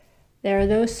There are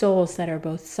those souls that are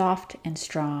both soft and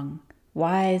strong,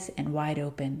 wise and wide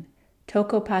open.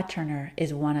 Tokopah Turner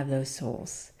is one of those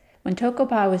souls. When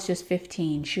Tokopah was just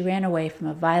 15, she ran away from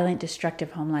a violent,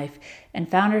 destructive home life and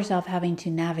found herself having to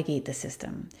navigate the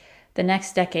system. The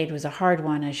next decade was a hard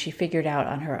one as she figured out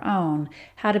on her own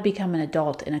how to become an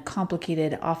adult in a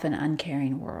complicated, often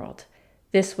uncaring world.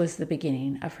 This was the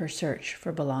beginning of her search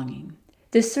for belonging.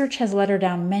 This search has led her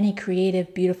down many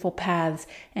creative, beautiful paths,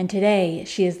 and today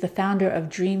she is the founder of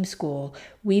Dream School,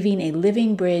 weaving a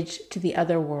living bridge to the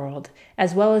other world,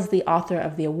 as well as the author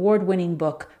of the award-winning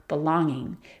book,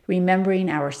 Belonging, Remembering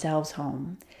Ourselves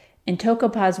Home. In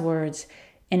Tokopah's words,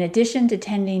 in addition to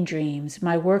tending dreams,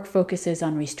 my work focuses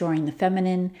on restoring the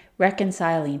feminine,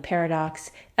 reconciling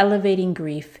paradox, elevating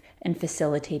grief, and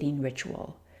facilitating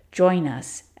ritual. Join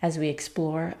us as we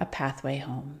explore a pathway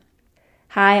home.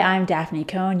 Hi, I'm Daphne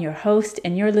Cohn, your host,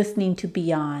 and you're listening to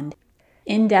Beyond,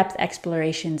 in-depth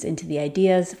explorations into the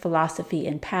ideas, philosophy,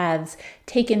 and paths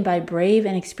taken by brave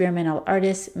and experimental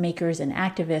artists, makers, and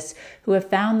activists who have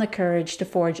found the courage to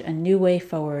forge a new way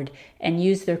forward and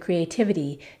use their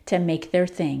creativity to make their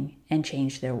thing and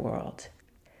change their world.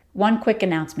 One quick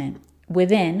announcement.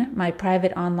 Within my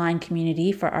private online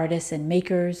community for artists and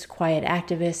makers, quiet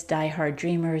activists, die-hard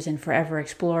dreamers, and forever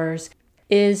explorers,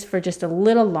 is for just a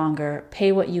little longer,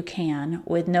 pay what you can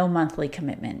with no monthly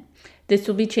commitment. This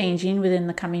will be changing within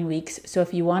the coming weeks, so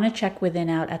if you want to check Within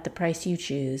out at the price you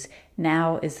choose,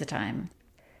 now is the time.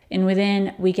 In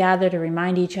Within, we gather to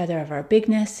remind each other of our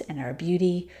bigness and our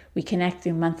beauty. We connect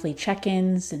through monthly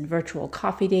check-ins and virtual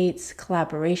coffee dates,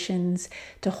 collaborations,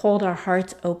 to hold our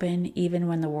hearts open even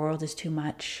when the world is too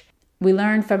much. We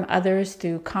learn from others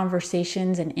through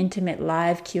conversations and intimate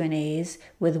live Q&As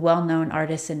with well-known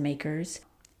artists and makers,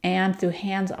 and through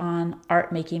hands-on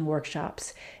art-making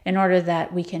workshops in order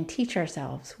that we can teach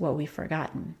ourselves what we've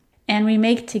forgotten. And we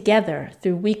make together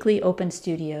through weekly open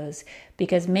studios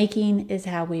because making is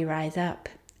how we rise up.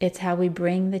 It's how we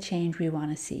bring the change we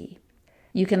want to see.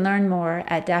 You can learn more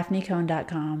at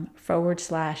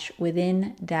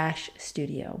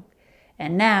daphnecohn.com/within-studio.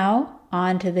 And now,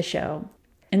 on to the show.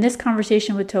 In this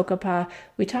conversation with Tokopah,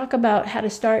 we talk about how to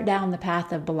start down the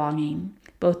path of belonging,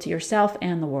 both to yourself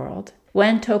and the world,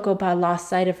 when Tokopah lost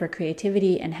sight of her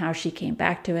creativity and how she came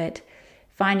back to it,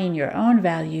 finding your own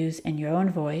values and your own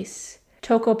voice,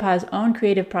 Tokopah's own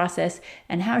creative process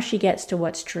and how she gets to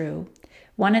what's true,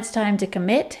 when it's time to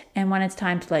commit and when it's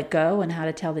time to let go and how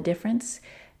to tell the difference,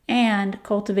 and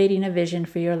cultivating a vision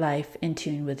for your life in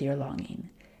tune with your longing.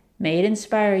 May it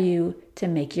inspire you to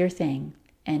make your thing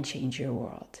and change your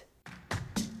world.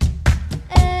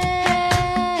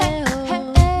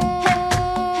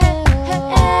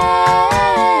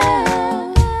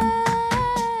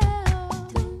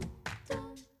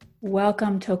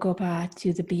 Welcome, Tokopah,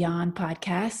 to the Beyond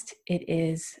podcast. It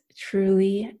is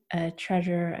truly a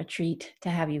treasure, a treat to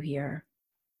have you here.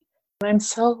 I'm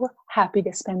so happy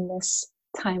to spend this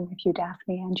time with you,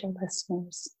 Daphne, and your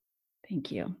listeners.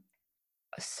 Thank you.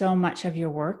 So much of your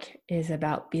work is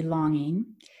about belonging,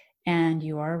 and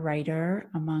you are a writer,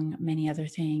 among many other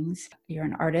things. You're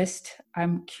an artist.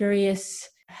 I'm curious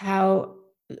how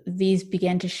these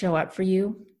began to show up for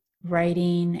you,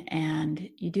 writing, and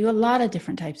you do a lot of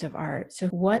different types of art. So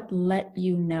what let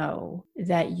you know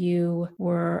that you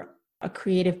were a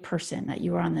creative person, that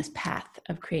you were on this path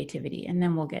of creativity? And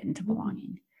then we'll get into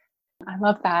belonging. I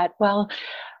love that. Well,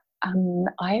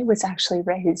 I was actually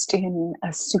raised in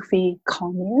a Sufi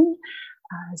commune.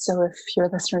 So if your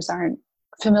listeners aren't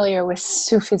familiar with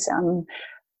Sufism,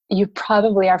 you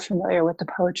probably are familiar with the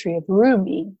poetry of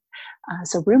Rumi.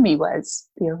 So Rumi was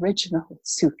the original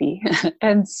Sufi.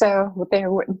 And so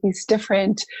there were these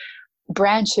different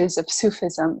branches of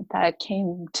Sufism that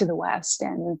came to the West,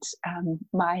 and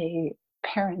my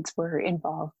parents were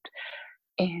involved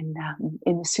in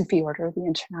the Sufi order, the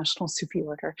International Sufi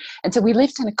Order. And so we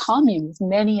lived in a commune with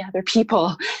many other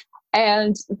people.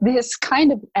 And this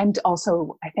kind of, and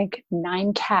also, I think,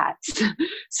 9 cats.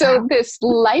 So this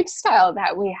lifestyle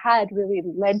that we had really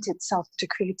lent itself to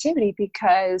creativity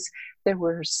because there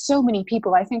were so many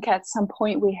people. I think at some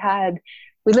point we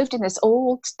lived in this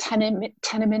old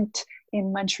tenement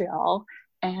in Montreal,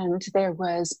 and there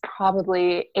was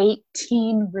probably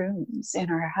 18 rooms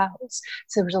in our house.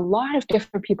 So there was a lot of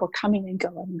different people coming and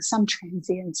going, some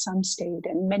transient, some stayed,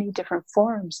 and many different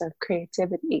forms of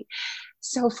creativity.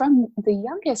 So from the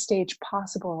youngest age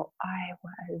possible, I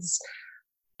was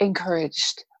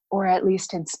encouraged, or at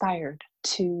least inspired,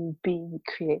 to be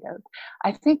creative.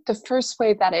 I think the first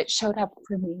way that it showed up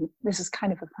for me, this is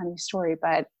kind of a funny story,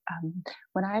 but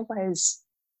when I was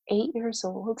 8 years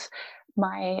old,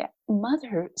 my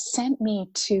mother sent me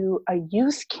to a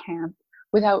youth camp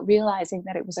without realizing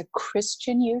that it was a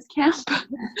Christian youth camp.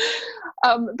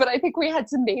 But I think we had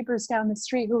some neighbors down the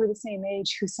street who were the same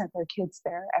age who sent their kids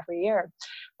there every year.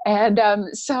 And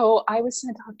so I was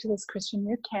sent off to this Christian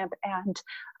youth camp, and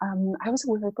I was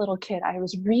a weird little kid. I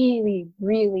was really,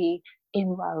 really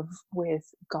in love with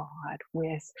God,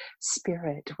 with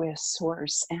spirit, with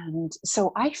source. And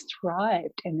so I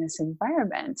thrived in this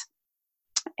environment.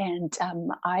 And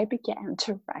I began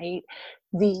to write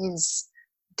these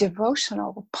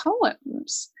devotional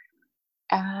poems.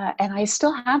 And I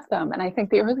still have them. And I think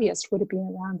the earliest would have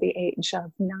been around the age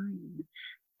of 9.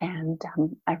 And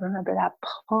I remember that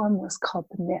poem was called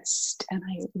The Mist. And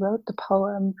I wrote the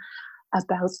poem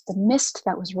about the mist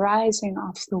that was rising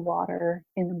off the water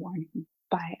in the morning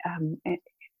by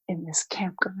in this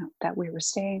campground that we were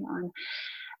staying on.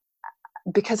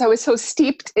 Because I was so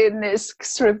steeped in this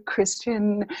sort of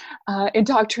Christian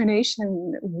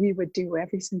indoctrination we would do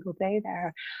every single day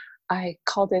there, I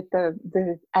called it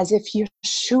the as if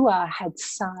Yeshua had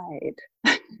sighed,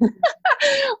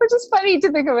 which is funny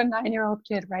to think of a 9-year-old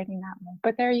kid writing that one.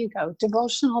 But there you go.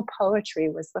 Devotional poetry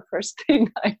was the first thing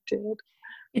I did.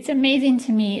 It's amazing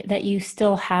to me that you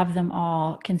still have them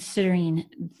all, considering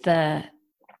the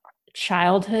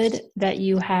childhood that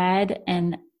you had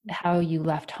and how you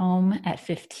left home at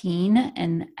 15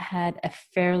 and had a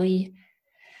fairly,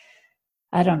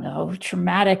 I don't know,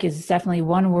 traumatic is definitely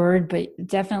one word, but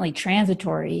definitely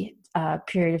transitory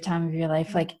period of time of your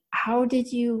life. Like, how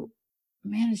did you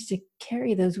manage to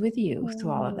carry those with you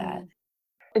through all of that?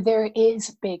 There is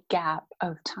a big gap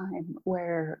of time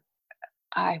where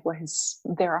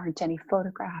there aren't any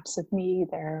photographs of me.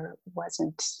 There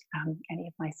wasn't any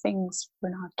of my things were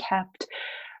not kept.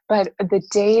 But the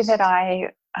day that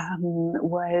I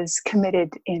was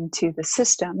committed into the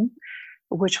system,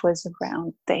 which was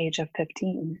around the age of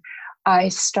 15, I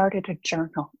started a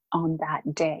journal on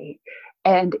that day.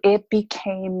 And it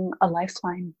became a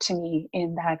lifeline to me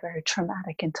in that very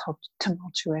traumatic and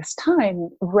tumultuous time.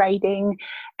 Writing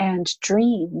and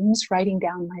dreams, writing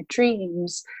down my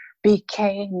dreams,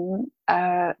 became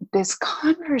this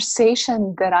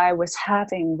conversation that I was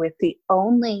having with the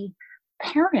only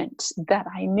parent that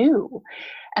I knew.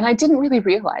 And I didn't really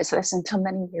realize this until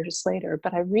many years later,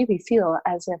 but I really feel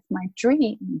as if my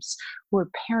dreams were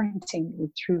parenting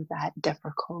me through that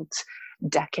difficult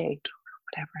decade,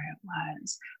 whatever it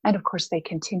was. And of course, they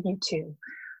continue to.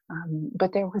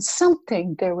 But there was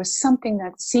something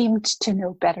that seemed to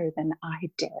know better than I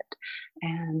did.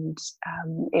 And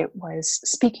it was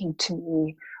speaking to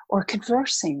me or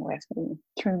conversing with me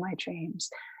through my dreams.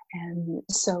 And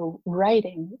so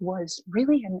writing was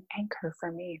really an anchor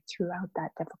for me throughout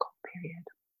that difficult period.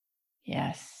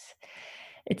 Yes.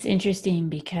 It's interesting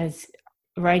because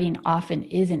writing often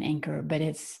is an anchor, but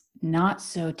it's not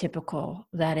so typical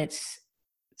that it's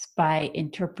by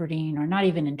interpreting, or not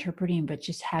even interpreting, but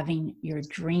just having your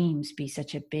dreams be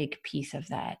such a big piece of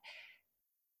that.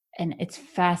 And it's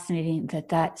fascinating that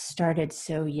that started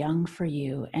so young for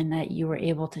you, and that you were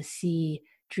able to see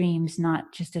dreams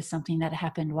not just as something that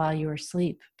happened while you were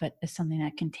asleep, but as something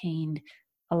that contained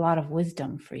a lot of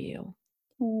wisdom for you.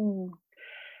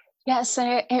 Yes,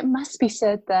 it must be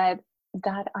said that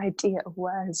that idea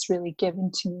was really given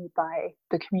to me by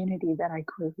the community that I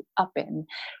grew up in.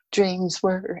 Dreams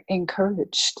were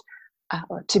encouraged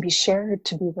to be shared,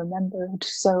 to be remembered.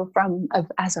 So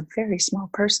as a very small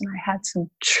person, I had some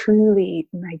truly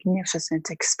magnificent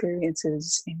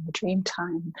experiences in the dream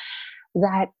time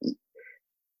that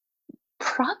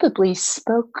probably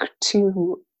spoke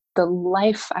to the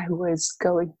life I was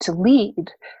going to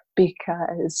lead,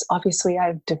 because obviously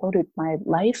I've devoted my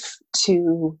life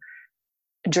to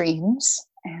dreams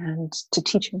and to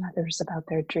teaching others about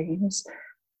their dreams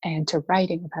and to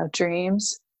writing about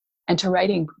dreams and to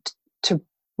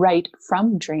write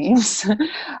from dreams.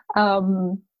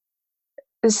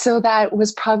 So that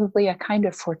was probably a kind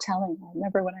of foretelling. I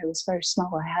remember when I was very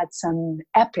small, I had some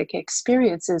epic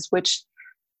experiences which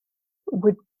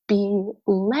would be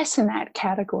less in that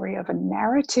category of a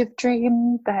narrative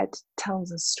dream that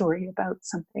tells a story about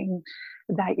something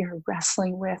that you're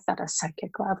wrestling with at a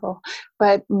psychic level,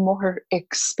 but more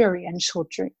experiential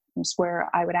dreams where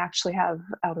I would actually have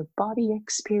out of body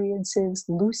experiences,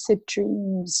 lucid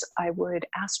dreams. I would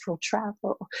astral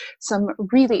travel, some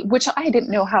really, which I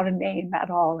didn't know how to name at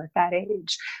all at that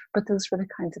age, but those were the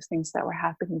kinds of things that were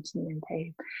happening to me, and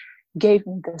they gave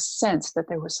me this sense that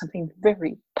there was something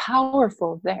very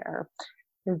powerful there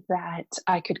that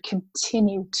I could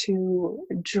continue to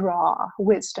draw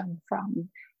wisdom from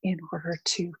in order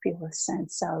to feel a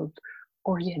sense of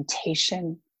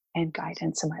orientation and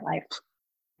guidance in my life.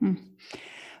 Hmm.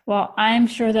 Well, I'm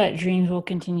sure that dreams will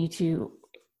continue to,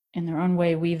 in their own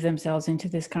way, weave themselves into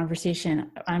this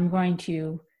conversation. I'm going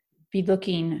to be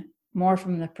looking more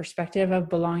from the perspective of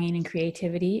belonging and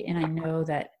creativity. And I know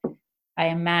that I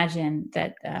imagine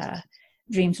that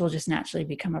dreams will just naturally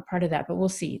become a part of that, but we'll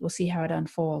see. We'll see how it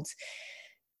unfolds.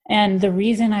 And the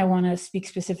reason I want to speak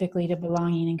specifically to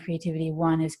belonging and creativity,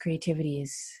 one is creativity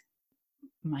is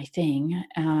my thing.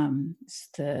 It's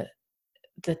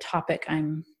the topic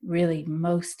I'm really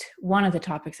most, one of the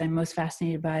topics I'm most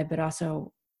fascinated by, but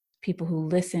also people who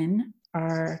listen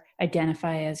are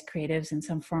identify as creatives in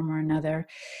some form or another.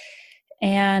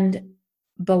 And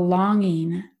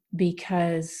belonging,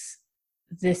 because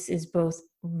this is both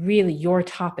really your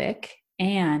topic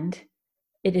and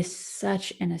it is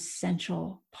such an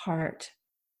essential part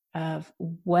of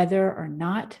whether or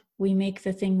not we make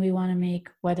the thing we want to make,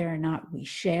 whether or not we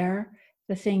share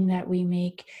the thing that we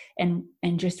make, and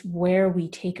just where we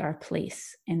take our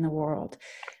place in the world.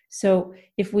 So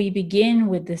if we begin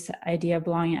with this idea of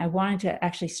belonging, I wanted to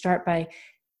actually start by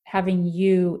having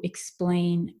you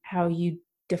explain how you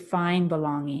define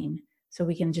belonging, so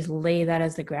we can just lay that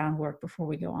as the groundwork before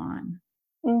we go on.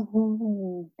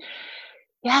 Mm-hmm.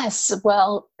 Yes,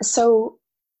 well, so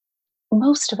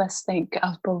most of us think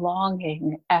of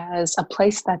belonging as a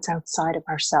place that's outside of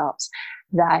ourselves,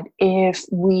 that if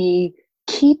we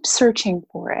keep searching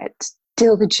for it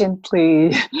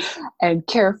diligently and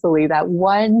carefully, that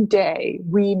one day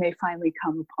we may finally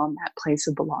come upon that place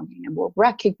of belonging and we'll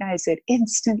recognize it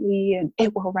instantly and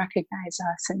it will recognize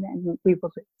us, and then we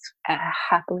will live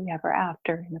happily ever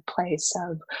after in a place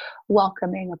of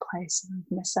welcoming, a place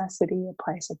of necessity, a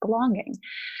place of belonging.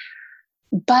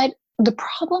 But the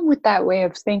problem with that way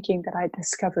of thinking that I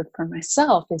discovered for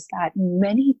myself is that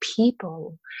many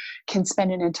people can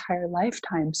spend an entire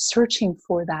lifetime searching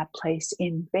for that place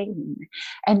in vain,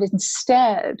 and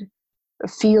instead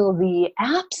feel the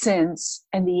absence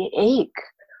and the ache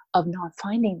of not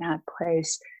finding that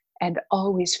place and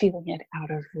always feeling it out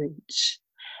of reach.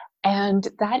 And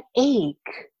that ache,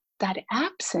 that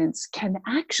absence can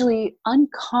actually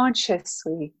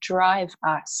unconsciously drive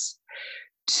us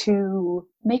to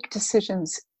make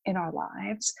decisions in our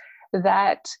lives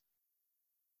that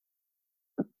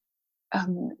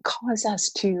cause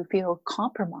us to feel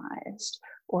compromised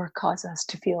or cause us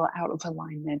to feel out of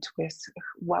alignment with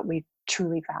what we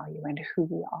truly value and who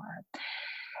we are.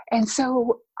 And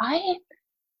so I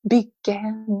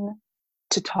began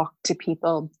to talk to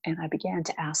people, and I began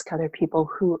to ask other people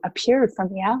who appeared from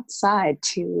the outside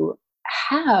to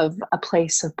have a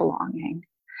place of belonging,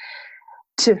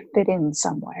 to fit in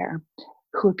somewhere,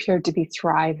 who appeared to be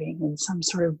thriving in some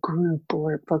sort of group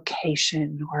or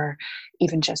vocation or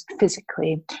even just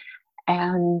physically.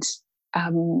 And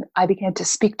I began to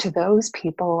speak to those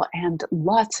people and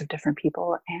lots of different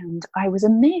people. And I was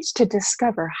amazed to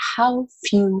discover how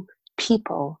few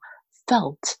people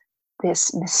felt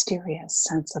this mysterious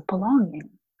sense of belonging.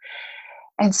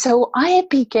 And so I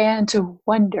began to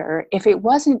wonder if it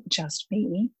wasn't just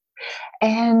me,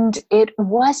 and it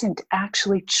wasn't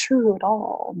actually true at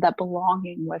all that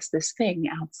belonging was this thing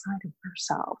outside of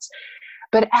ourselves,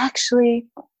 but actually,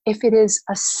 if it is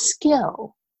a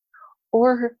skill,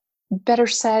 or better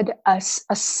said, a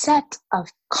set of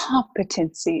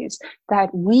competencies that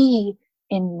we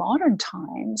in modern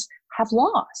times have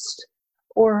lost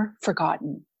or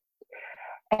forgotten.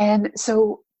 And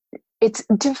so it's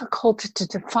difficult to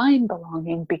define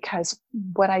belonging, because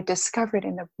what I discovered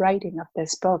in the writing of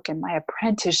this book and my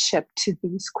apprenticeship to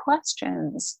these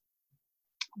questions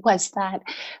was that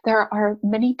there are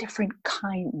many different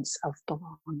kinds of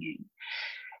belonging.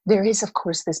 There is, of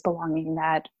course, this belonging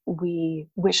that we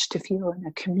wish to feel in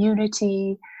a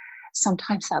community.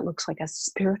 Sometimes that looks like a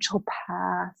spiritual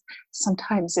path.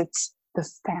 Sometimes it's the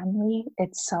family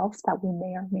itself that we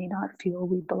may or may not feel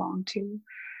we belong to.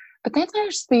 But then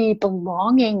there's the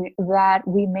belonging that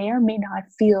we may or may not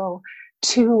feel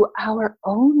to our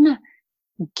own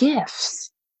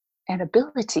gifts and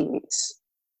abilities.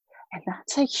 And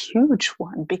that's a huge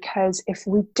one, because if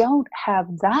we don't have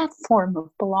that form of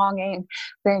belonging,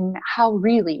 then how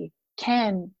really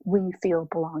can we feel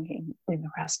belonging in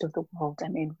the rest of the world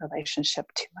and in relationship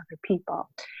to other people?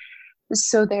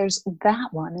 So there's that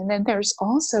one. And then there's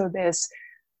also this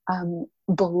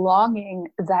belonging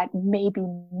that may be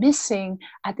missing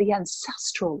at the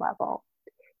ancestral level.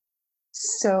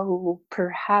 So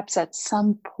perhaps at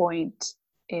some point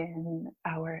in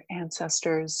our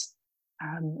ancestors'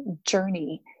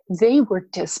 journey, they were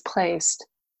displaced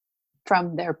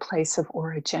from their place of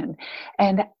origin.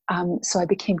 And so I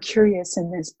became curious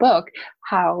in this book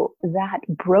how that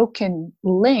broken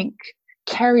link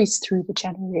carries through the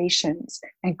generations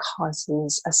and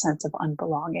causes a sense of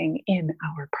unbelonging in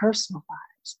our personal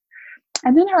lives.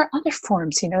 And then there are other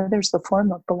forms, there's the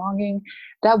form of belonging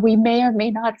that we may or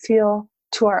may not feel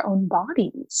to our own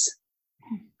bodies,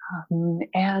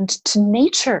 and to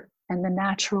nature and the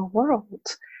natural world.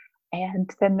 And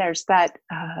then there's that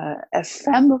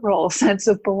ephemeral sense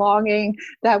of belonging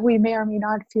that we may or may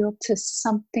not feel to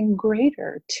something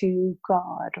greater, to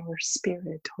God or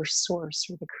spirit or source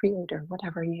or the creator,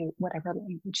 whatever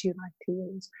language you like to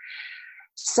use.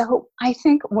 So I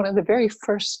think one of the very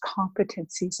first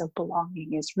competencies of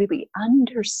belonging is really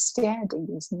understanding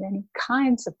these many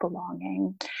kinds of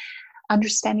belonging,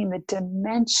 understanding the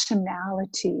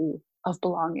dimensionality of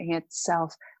belonging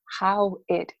itself, how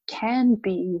it can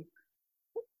be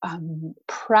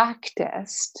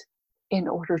practiced in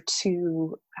order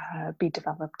to be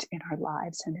developed in our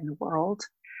lives and in the world,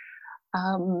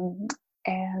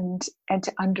 and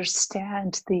to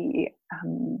understand the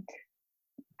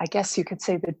I guess you could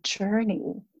say the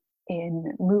journey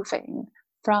in moving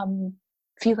from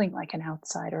feeling like an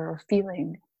outsider or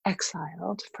feeling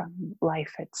exiled from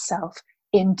life itself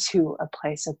into a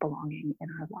place of belonging in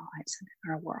our lives and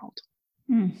in our world.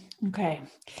 Okay.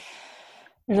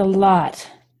 There's a lot.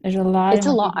 It's a lot. There's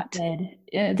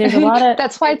a lot. Of.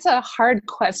 That's why it's a hard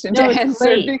question to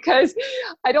answer, because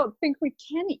I don't think we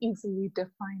can easily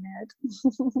define it.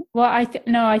 Well, I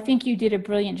think you did a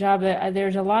brilliant job.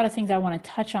 There's a lot of things I want to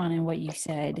touch on in what you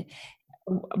said,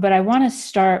 but I want to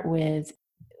start with,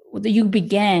 you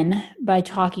began by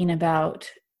talking about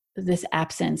this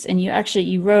absence, and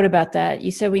you wrote about that. You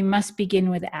said we must begin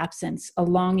with absence, a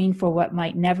longing for what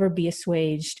might never be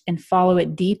assuaged, and follow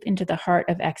it deep into the heart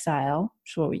of exile,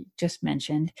 which is what we just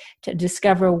mentioned, to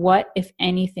discover what, if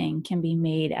anything, can be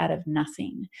made out of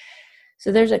nothing.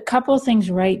 So there's a couple of things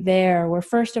right there where,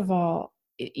 first of all,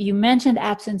 you mentioned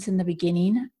absence in the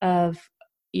beginning of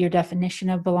your definition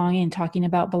of belonging and talking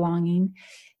about belonging,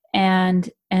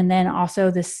 and then also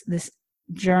this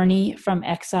journey from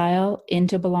exile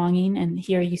into belonging, and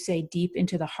here you say deep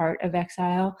into the heart of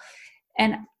exile.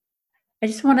 And I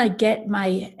just want to get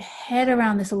my head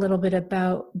around this a little bit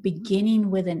about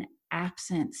beginning with an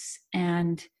absence,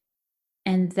 and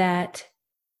that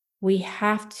we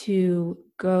have to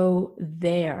go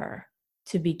there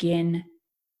to begin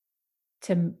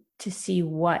to see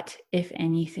what, if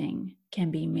anything,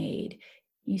 can be made.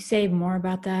 You say more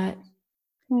about that?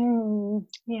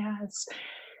 Yes.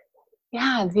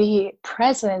 Yeah, the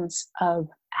presence of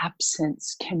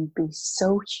absence can be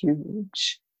so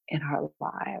huge in our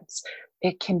lives.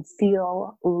 It can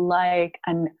feel like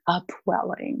an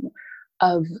upwelling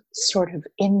of sort of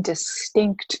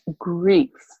indistinct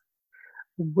grief,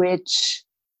 which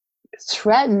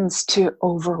threatens to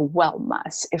overwhelm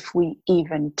us if we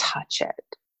even touch it.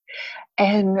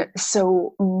 And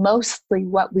so mostly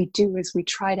what we do is we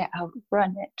try to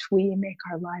outrun it. We make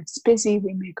our lives busy,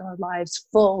 we make our lives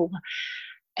full,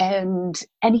 and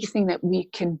anything that we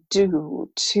can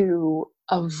do to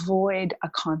avoid a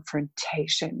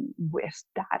confrontation with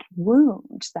that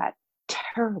wound, that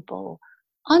terrible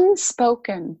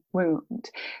unspoken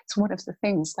wound. It's one of the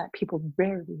things that people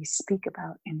rarely speak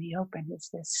about in the open, is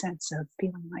this sense of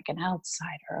feeling like an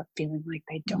outsider, of feeling like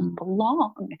they don't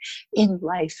belong in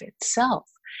life itself.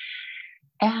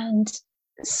 And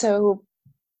so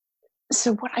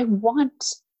what I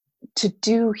want to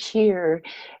do here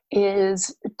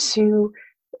is to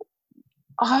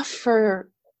offer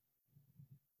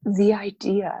the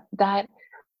idea that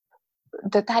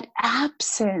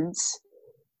absence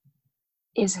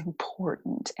is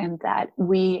important, and that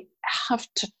we have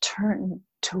to turn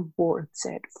towards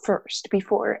it first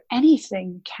before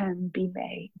anything can be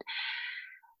made.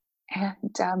 And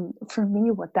for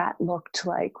me, what that looked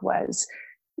like was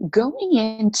going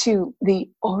into the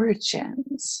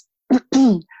origins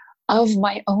of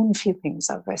my own feelings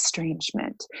of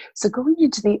estrangement. So going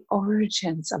into the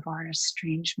origins of our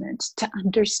estrangement to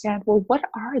understand, well, what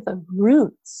are the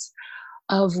roots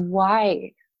of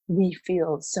why we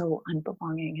feel so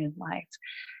unbelonging in life?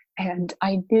 And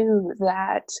I knew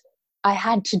that I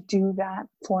had to do that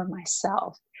for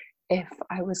myself if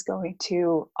I was going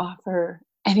to offer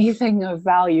anything of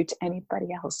value to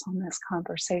anybody else on this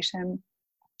conversation.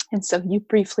 And so you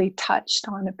briefly touched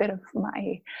on a bit of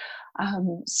my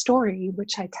story,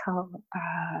 which I tell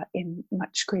in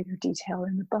much greater detail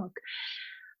in the book,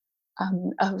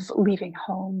 of leaving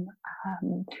home.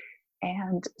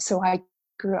 And so I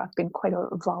grew up in quite a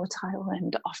volatile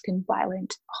and often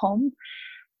violent home,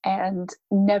 and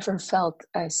never felt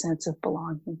a sense of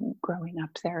belonging growing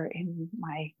up there in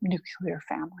my nuclear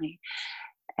family.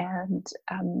 And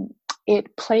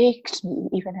it plagued me,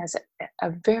 even as a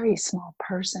very small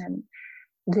person,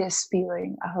 this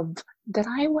feeling of that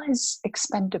I was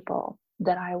expendable,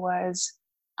 that I was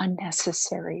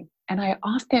unnecessary. And I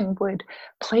often would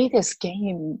play this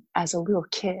game as a little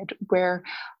kid where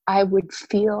I would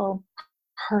feel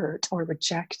hurt or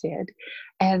rejected.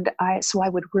 So I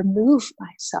would remove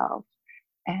myself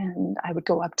and I would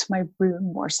go up to my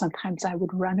room, or sometimes I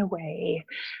would run away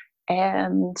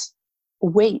and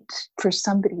wait for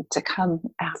somebody to come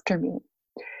after me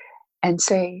and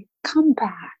say, "Come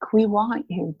back. We want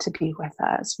you to be with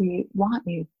us. We want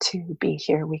you to be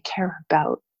here. We care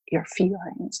about your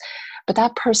feelings." But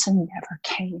that person never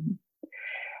came.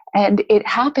 And it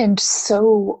happened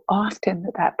so often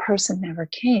that that person never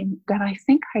came that I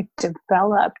think I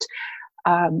developed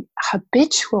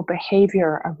habitual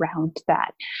behavior around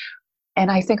that. And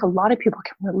I think a lot of people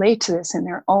can relate to this in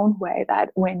their own way,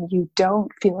 that when you don't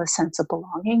feel a sense of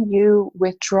belonging, you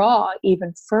withdraw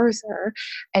even further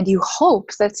and you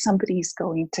hope that somebody's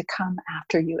going to come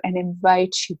after you and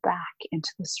invite you back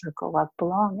into the circle of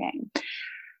belonging.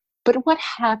 But what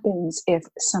happens if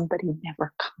somebody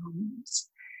never comes?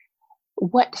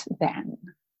 What then?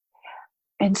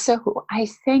 And so I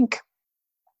think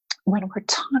when we're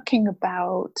talking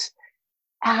about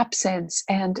absence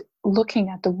and looking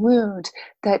at the wound,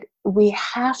 that we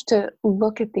have to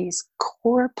look at these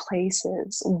core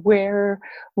places where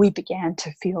we began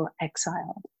to feel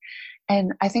exiled.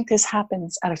 And I think this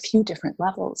happens at a few different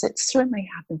levels. It certainly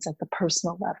happens at the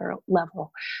personal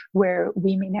level where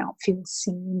we may not feel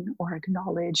seen or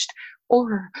acknowledged,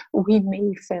 or we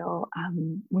may feel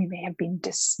we may have been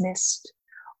dismissed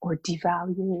or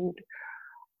devalued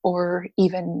or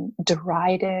even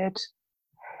derided.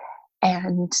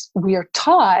 And we are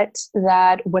taught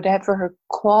that whatever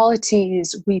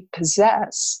qualities we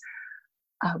possess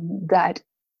that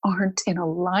aren't in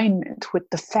alignment with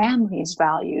the family's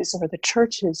values or the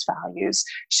church's values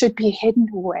should be hidden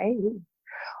away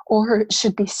or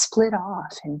should be split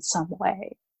off in some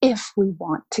way if we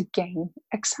want to gain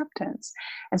acceptance.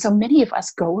 And so many of us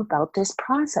go about this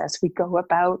process. We go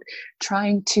about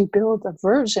trying to build a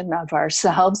version of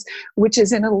ourselves which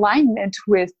is in alignment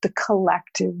with the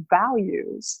collective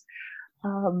values.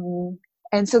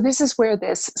 And so this is where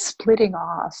this splitting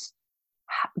off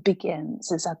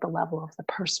begins, is at the level of the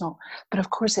personal. But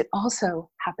of course, it also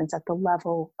happens at the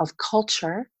level of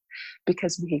culture,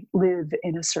 because we live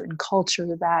in a certain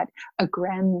culture that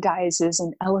aggrandizes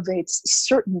and elevates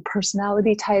certain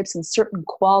personality types and certain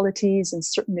qualities and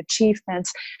certain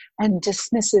achievements and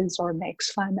dismisses or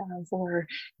makes fun of or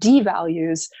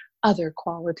devalues other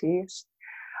qualities.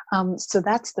 So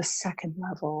that's the second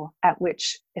level at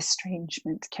which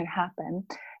estrangement can happen.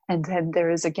 And then there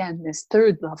is, again, this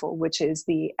third level, which is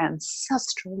the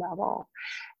ancestral level.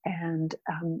 And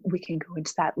we can go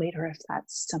into that later if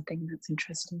that's something that's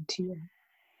interesting to you.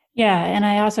 Yeah, and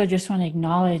I also just want to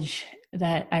acknowledge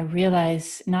that I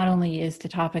realize not only is the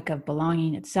topic of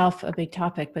belonging itself a big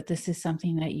topic, but this is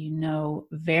something that you know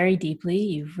very deeply.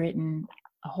 You've written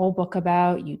a whole book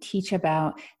about, you teach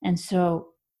about. And so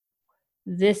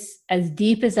this, as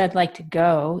deep as I'd like to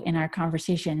go in our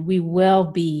conversation, we will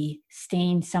be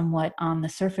staying somewhat on the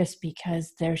surface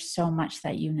because there's so much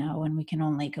that you know, and we can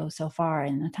only go so far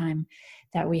in the time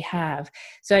that we have.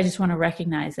 So I just want to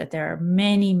recognize that there are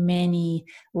many, many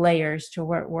layers to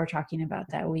what we're talking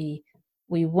about that we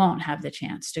won't have the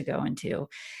chance to go into.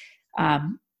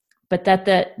 But that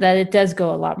it does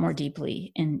go a lot more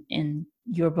deeply in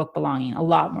your book, Belonging, a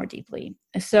lot more deeply.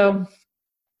 So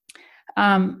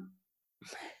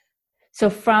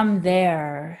from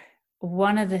there,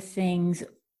 one of the things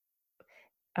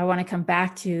I want to come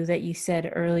back to that you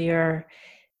said earlier,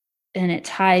 and it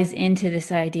ties into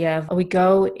this idea of we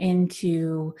go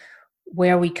into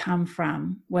where we come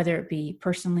from, whether it be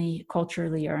personally,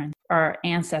 culturally, or our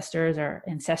ancestors or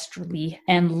ancestrally,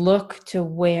 and look to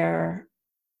where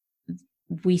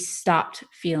we stopped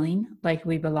feeling like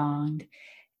we belonged.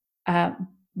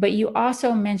 But you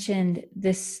also mentioned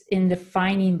this in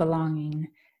defining belonging,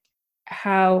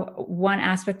 how one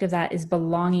aspect of that is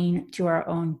belonging to our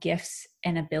own gifts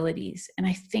and abilities. And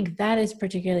I think that is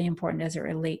particularly important as it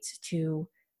relates to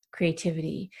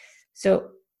creativity.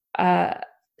 So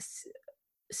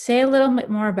say a little bit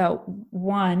more about,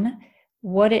 one,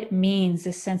 what it means,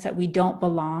 the sense that we don't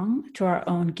belong to our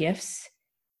own gifts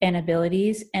and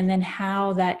abilities, and then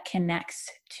how that connects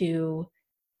to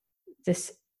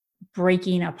this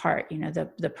breaking apart,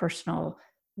 the personal,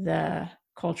 the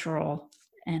cultural,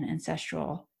 and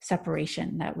ancestral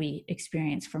separation that we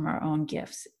experience from our own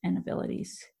gifts and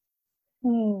abilities.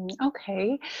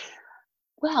 Okay.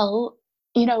 Well,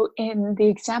 In the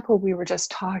example we were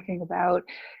just talking about,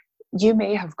 you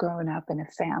may have grown up in a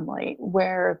family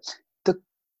where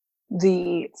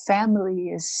the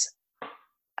family's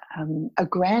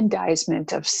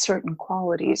aggrandizement of certain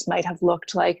qualities might have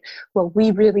looked like, well,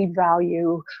 we really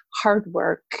value hard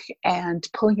work and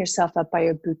pulling yourself up by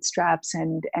your bootstraps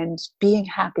and being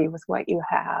happy with what you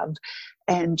have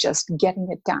and just getting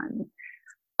it done.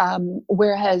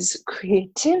 Whereas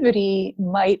creativity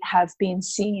might have been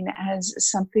seen as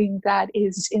something that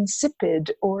is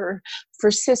insipid or for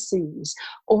sissies,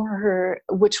 or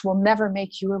which will never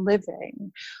make you a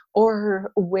living,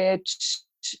 or which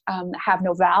have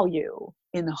no value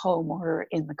in the home or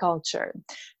in the culture.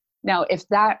 Now, if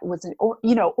that was,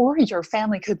 or your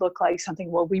family could look like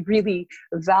something, well, we really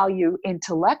value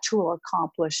intellectual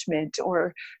accomplishment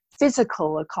or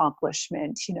physical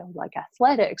accomplishment, like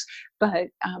athletics,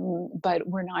 but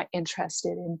we're not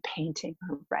interested in painting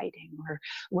or writing or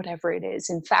whatever it is.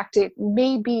 In fact, it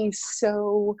may be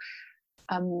so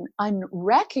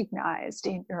unrecognized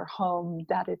in your home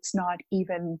that there's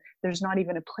not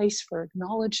even a place for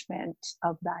acknowledgement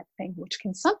of that thing, which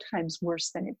can sometimes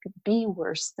be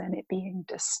worse than it being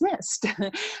dismissed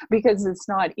because it's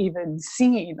not even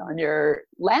seen on your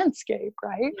landscape,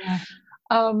 right? Yeah.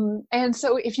 And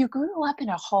so if you grew up in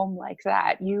a home like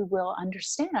that, you will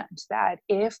understand that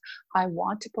if I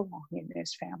want to belong in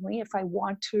this family, if I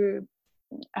want to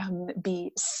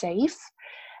be safe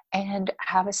and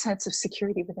have a sense of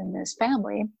security within this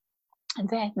family,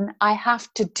 then I have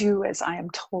to do as I am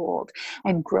told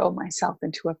and grow myself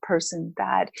into a person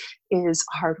that is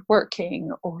hardworking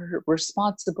or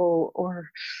responsible or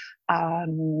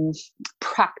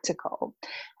practical.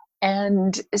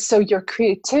 And so your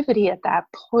creativity at that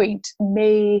point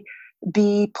may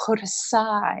be put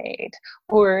aside,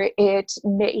 or it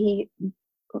may,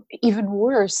 even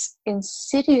worse,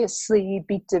 insidiously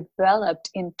be developed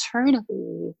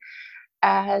internally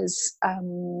as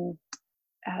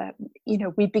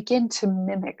we begin to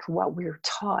mimic what we're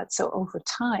taught. So over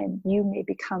time, you may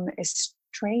become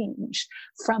estranged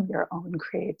from your own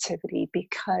creativity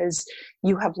because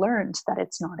you have learned that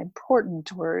it's not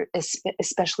important, or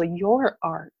especially your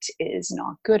art is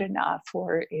not good enough,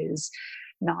 or is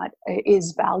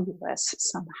valueless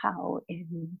somehow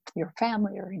in your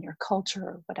family or in your culture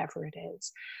or whatever it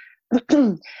is.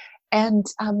 And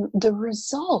the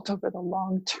result over the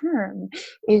long term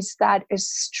is that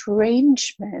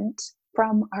estrangement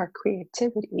from our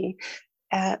creativity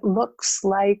looks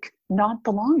like not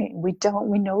belonging. We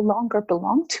no longer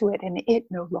belong to it, and it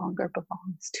no longer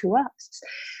belongs to us.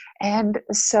 And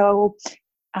so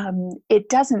it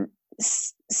doesn't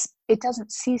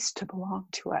cease to belong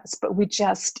to us, but we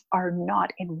just are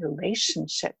not in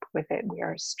relationship with it. We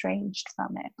are estranged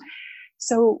from it.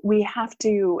 So we have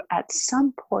to, at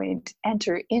some point,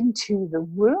 enter into the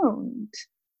wound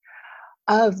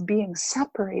of being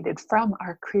separated from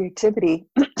our creativity.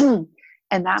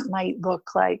 And that might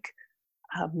look like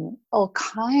all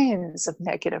kinds of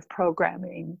negative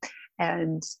programming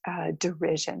and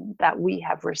derision that we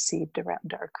have received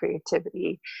around our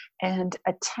creativity, and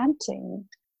attempting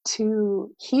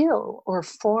to heal or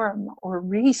form or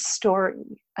restore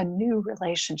a new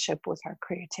relationship with our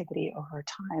creativity over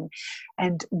time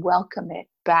and welcome it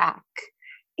back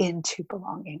into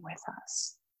belonging with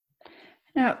us.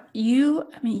 Now, you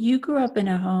grew up in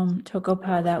a home,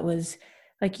 Tokopa, that was,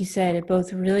 like you said, it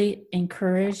both really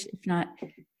encouraged, if not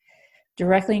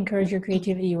directly encouraged your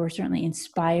creativity. You were certainly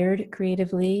inspired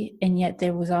creatively. And yet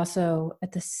there was also,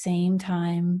 at the same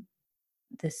time,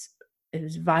 it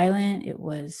was violent. It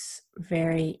was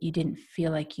you didn't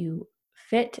feel like you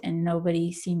fit, and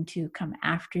nobody seemed to come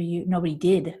after you. Nobody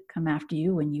did come after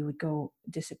you when you would go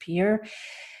disappear.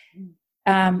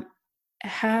 Where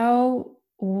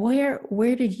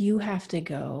did you have to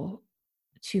go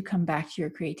to come back to your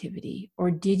creativity?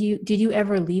 Or did you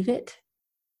ever leave it?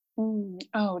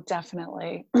 Oh,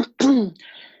 definitely.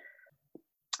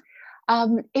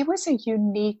 It was a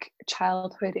unique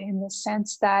childhood in the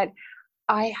sense that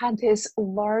I had this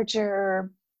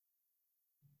larger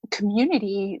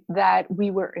community that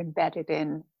we were embedded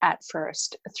in at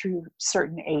first through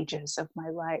certain ages of my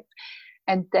life.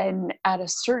 And then at a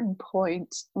certain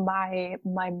point, my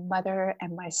mother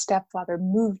and my stepfather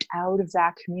moved out of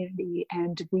that community,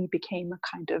 and we became a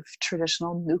kind of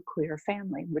traditional nuclear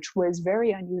family, which was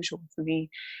very unusual for me.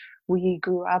 We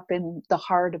grew up in the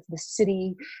heart of the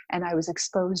city, and I was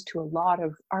exposed to a lot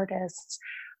of artists.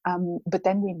 But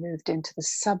then we moved into the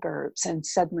suburbs, and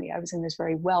suddenly I was in this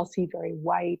very wealthy, very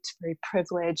white, very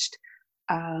privileged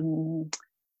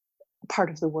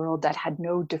part of the world that had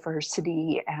no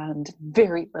diversity and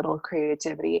very little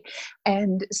creativity.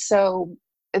 And so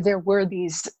there were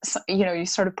these, you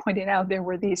sort of pointed out, there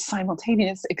were these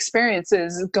simultaneous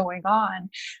experiences going on.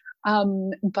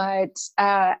 But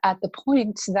at the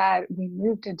point that we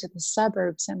moved into the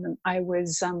suburbs and I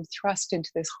was thrust into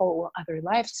this whole other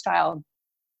lifestyle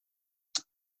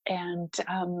and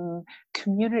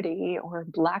community, or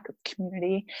lack of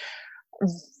community,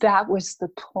 that was the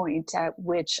point at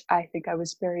which I think I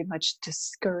was very much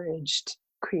discouraged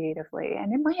creatively.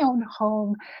 And in my own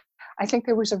home, I think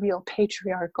there was a real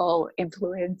patriarchal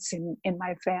influence in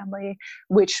my family,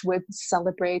 which would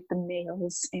celebrate the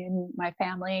males in my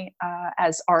family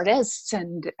as artists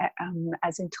and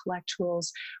as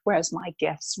intellectuals, whereas my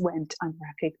gifts went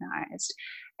unrecognized.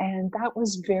 And that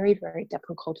was very, very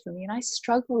difficult for me. And I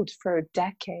struggled for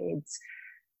decades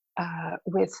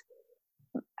with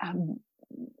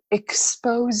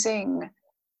exposing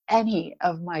any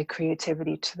of my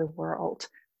creativity to the world.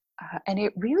 And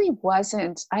it really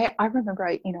wasn't, I remember,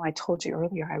 I told you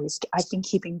earlier, I've been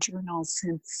keeping journals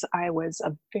since I was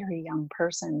a very young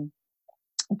person,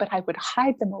 but I would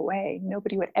hide them away.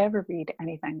 Nobody would ever read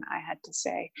anything I had to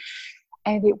say.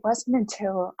 And it wasn't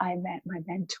until I met my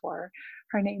mentor,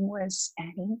 her name was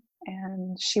Annie,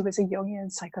 and she was a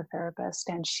Jungian psychotherapist,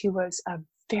 and she was a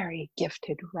very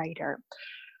gifted writer.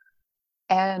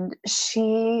 And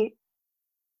she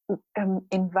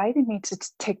invited me to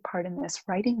take part in this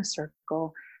writing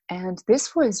circle. And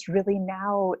this was really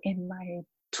now in my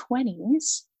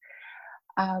 20s.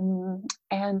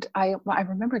 And I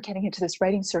remember getting into this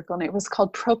writing circle, and it was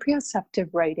called proprioceptive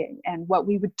writing. And what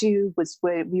we would do was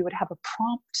we would have a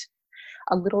prompt,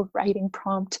 a little writing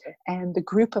prompt, and the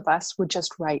group of us would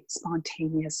just write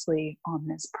spontaneously on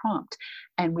this prompt.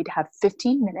 And we'd have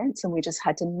 15 minutes, and we just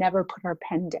had to never put our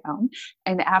pen down.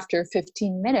 And after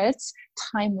 15 minutes,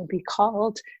 time would be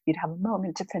called. You'd have a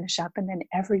moment to finish up, and then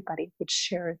everybody would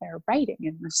share their writing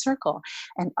in the circle.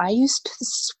 And I used to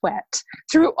sweat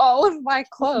through all of my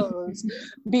clothes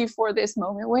before this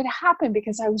moment would happen,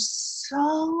 because I was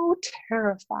so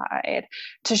terrified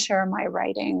to share my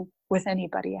writing with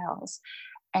anybody else.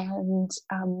 And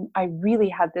I really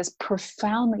had this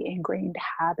profoundly ingrained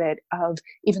habit of,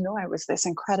 even though I was this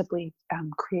incredibly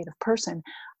creative person,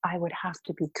 I would have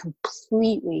to be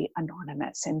completely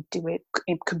anonymous and do it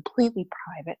completely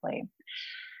privately.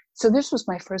 So this was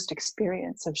my first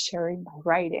experience of sharing my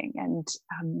writing. And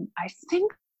I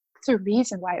think the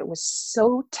reason why it was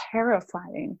so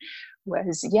terrifying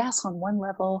was, yes, on one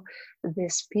level,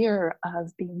 this fear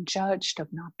of being judged, of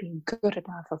not being good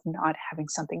enough, of not having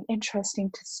something interesting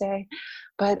to say.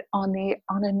 But on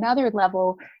another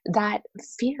level, that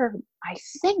fear, I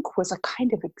think, was a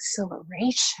kind of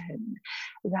exhilaration,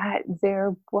 that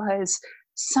there was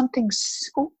something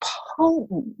so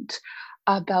potent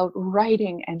about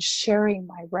writing and sharing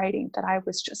my writing that I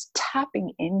was just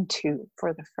tapping into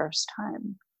for the first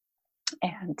time.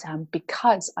 And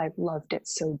because I loved it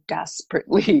so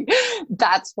desperately,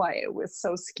 that's why it was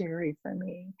so scary for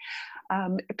me.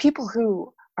 People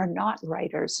who are not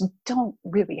writers don't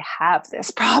really have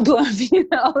this problem.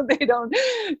 They don't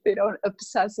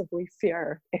obsessively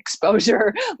fear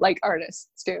exposure like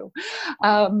artists do.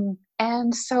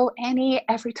 And so Annie,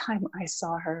 every time I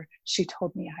saw her, she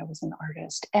told me I was an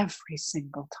artist every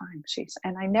single time.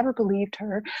 And I never believed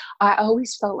her. I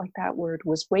always felt like that word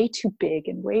was way too big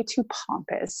and way too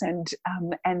pompous and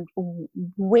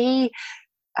way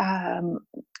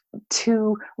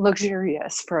too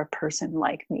luxurious for a person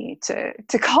like me to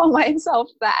call myself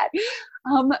that.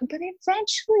 But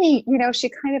eventually, she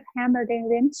kind of hammered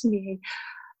it into me.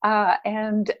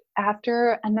 And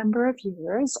after a number of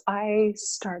years, I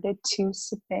started to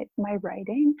submit my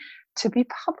writing to be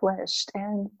published.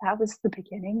 And that was the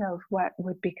beginning of what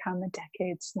would become a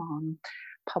decades-long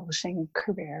publishing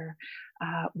career,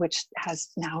 which has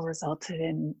now resulted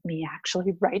in me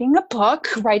actually writing a book,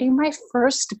 writing my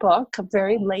first book, a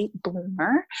very late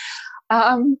bloomer.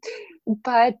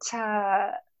 But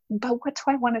what do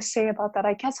I want to say about that?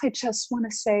 I guess I just want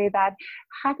to say that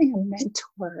having a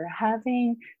mentor,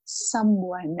 having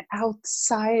someone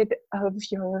outside of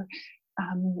your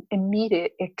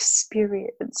immediate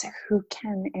experience who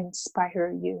can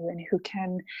inspire you and who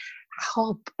can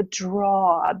help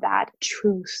draw that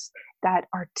truth, that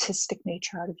artistic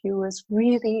nature out of you is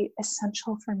really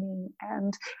essential for me,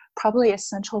 and probably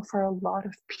essential for a lot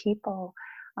of people.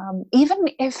 Even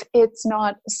if it's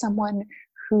not someone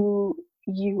who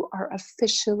you are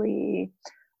officially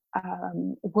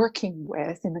working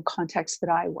with in the context that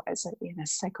I was in a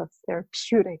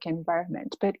psychotherapeutic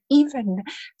environment, but even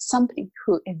somebody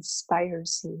who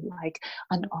inspires you, like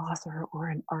an author or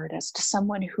an artist,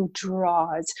 someone who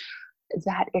draws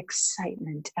that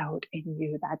excitement out in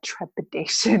you, that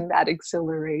trepidation, that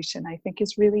exhilaration, I think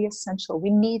is really essential.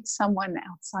 We need someone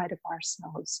outside of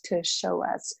ourselves to show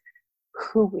us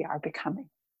who we are becoming.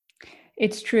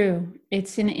 It's true.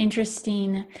 It's an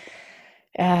interesting,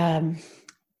 not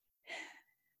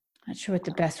sure what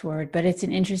the best word, but it's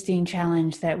an interesting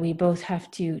challenge that we both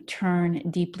have to turn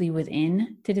deeply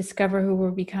within to discover who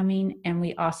we're becoming. And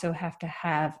we also have to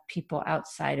have people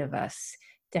outside of us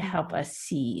to help us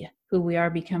see who we are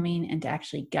becoming and to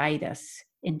actually guide us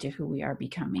into who we are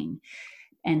becoming.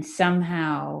 And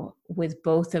somehow with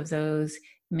both of those,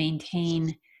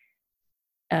 maintain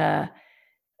a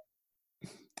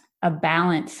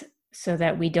balance so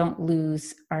that we don't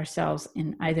lose ourselves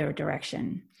in either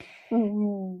direction.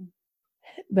 Mm-hmm.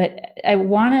 But I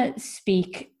want to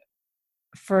speak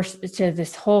first to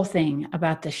this whole thing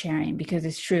about the sharing, because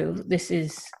it's true. This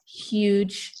is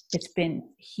huge. It's been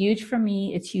huge for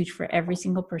me. It's huge for every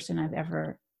single person I've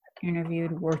ever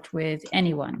interviewed, worked with,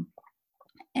 anyone.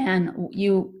 And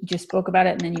you just spoke about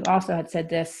it. And then you also had said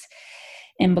this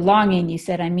in Belonging. You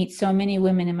said, I meet so many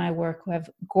women in my work who have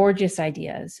gorgeous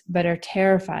ideas, but are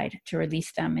terrified to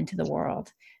release them into the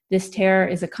world. This terror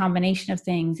is a combination of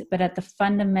things, but at the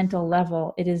fundamental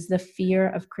level, it is the fear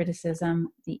of criticism,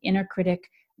 the inner critic,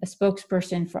 a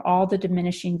spokesperson for all the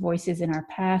diminishing voices in our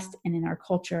past and in our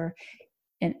culture.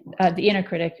 And the inner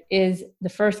critic is the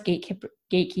first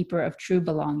gatekeeper of true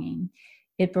belonging.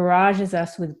 It barrages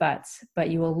us with buts, but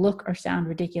you will look or sound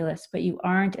ridiculous, but you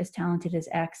aren't as talented as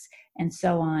X, and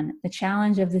so on. The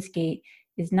challenge of this gate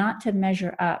is not to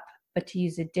measure up, but to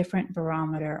use a different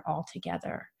barometer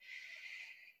altogether.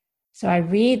 So I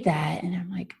read that and I'm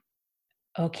like,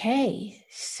 okay,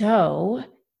 so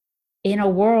in a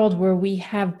world where we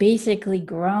have basically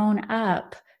grown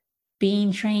up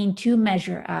being trained to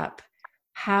measure up,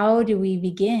 how do we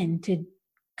begin to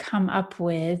come up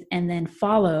with and then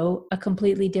follow a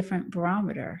completely different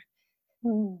barometer?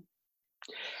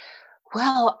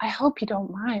 Well, I hope you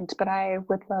don't mind, but I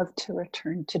would love to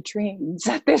return to dreams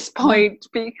at this point,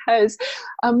 because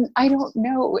I don't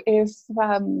know if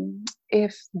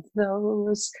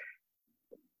those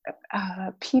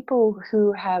people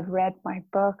who have read my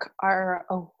book are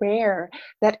aware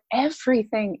that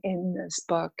everything in this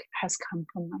book has come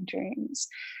from my dreams.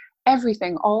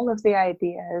 Everything, all of the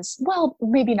ideas, well,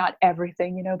 maybe not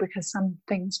everything, because some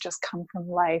things just come from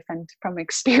life and from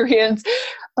experience,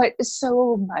 but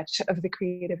so much of the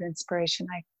creative inspiration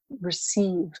I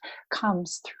receive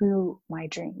comes through my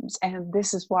dreams. And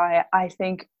this is why I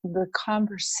think the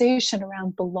conversation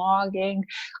around belonging,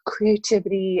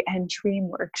 creativity, and dream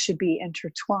work should be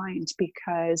intertwined,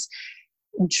 because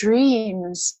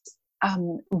dreams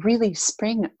really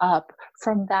spring up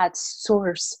from that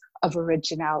source of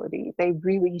originality. They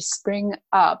really spring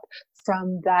up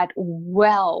from that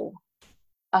well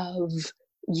of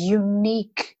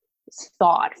unique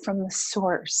thought from the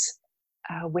source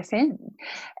within.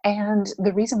 And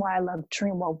the reason why I love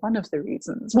one of the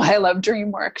reasons why I love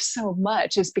dream work so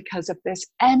much is because of this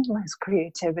endless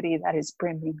creativity that is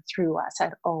brimming through us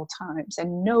at all times.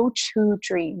 And no two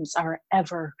dreams are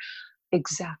ever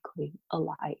exactly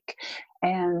alike.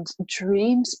 And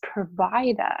dreams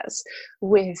provide us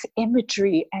with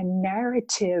imagery and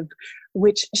narrative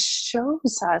which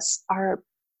shows us our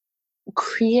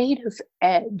creative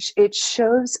edge. It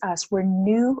shows us where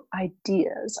new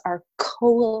ideas are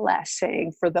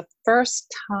coalescing for the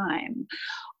first time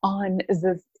on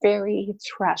the very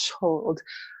threshold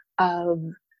of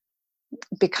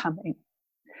becoming.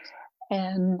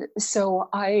 And so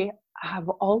I have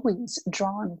always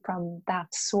drawn from that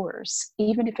source,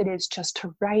 even if it is just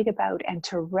to write about and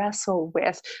to wrestle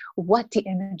with what the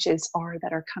images are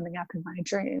that are coming up in my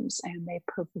dreams. And they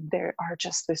are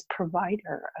just this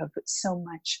provider of so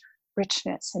much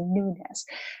richness and newness.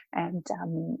 And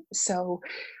so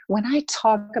when I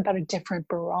talk about a different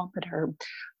barometer,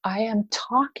 I am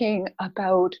talking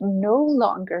about no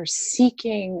longer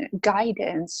seeking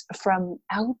guidance from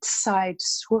outside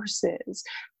sources,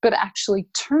 but actually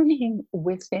turning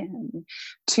within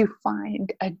to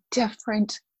find a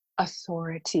different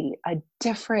authority, a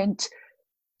different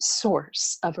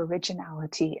source of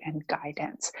originality and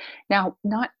guidance. Now,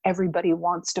 not everybody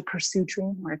wants to pursue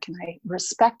dream work, and I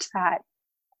respect that.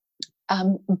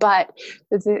 But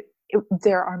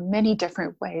there are many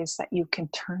different ways that you can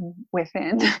turn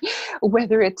within,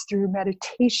 whether it's through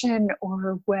meditation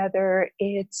or whether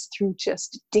it's through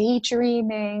just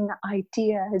daydreaming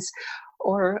ideas,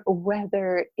 or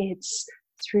whether it's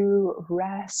through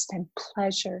rest and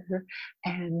pleasure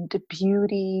and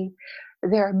beauty.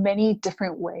 There are many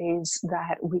different ways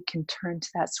that we can turn to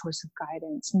that source of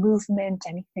guidance. Movement,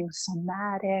 anything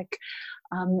somatic,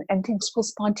 and things will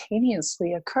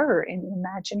spontaneously occur in the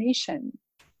imagination.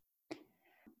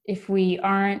 If we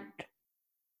aren't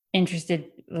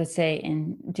interested, let's say,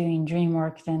 in doing dream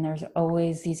work, then there's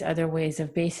always these other ways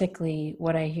of basically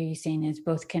what I hear you saying is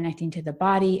both connecting to the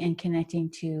body and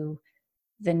connecting to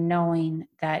the knowing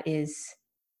that is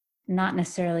not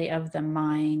necessarily of the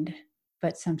mind,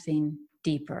 but something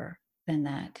deeper than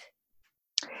that.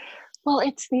 Well,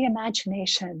 it's the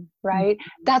imagination, right?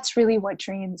 Mm-hmm. That's really what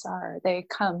dreams are. They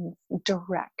come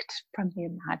direct from the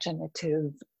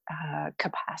imaginative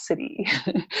capacity.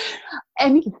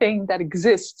 Anything that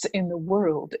exists in the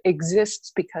world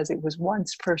exists because it was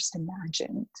once first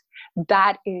imagined.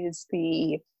 That is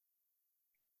the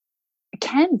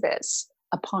canvas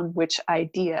upon which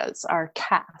ideas are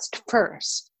cast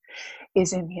first,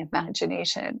 is in the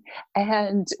imagination.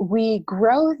 And we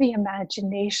grow the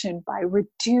imagination by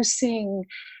reducing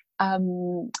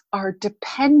our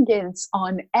dependence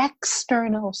on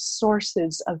external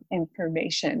sources of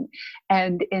information,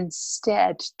 and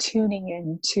instead tuning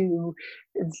into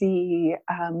the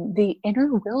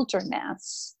inner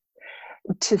wilderness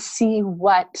to see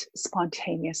what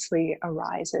spontaneously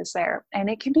arises there. And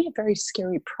it can be a very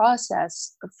scary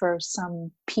process for some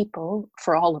people,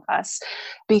 for all of us,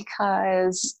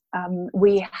 because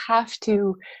we have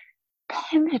to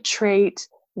penetrate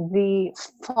the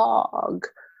fog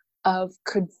of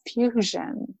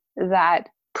confusion that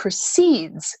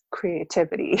precedes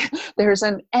creativity. There's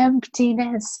an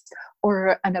emptiness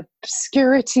or an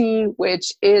obscurity,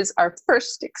 which is our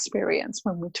first experience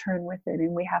when we turn within,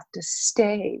 and we have to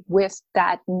stay with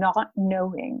that not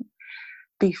knowing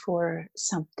before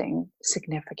something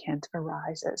significant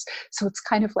arises. So it's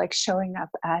kind of like showing up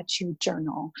at your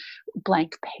journal,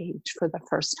 blank page for the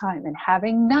first time, and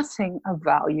having nothing of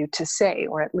value to say,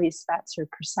 or at least that's your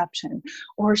perception,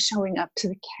 or showing up to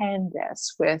the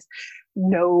canvas with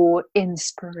no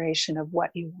inspiration of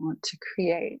what you want to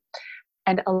create,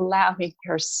 and allowing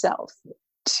yourself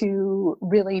to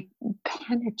really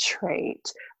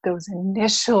penetrate those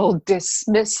initial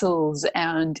dismissals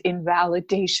and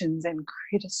invalidations and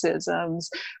criticisms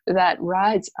that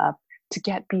rise up, to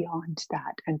get beyond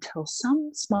that until some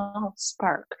small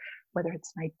spark, whether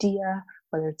it's an idea,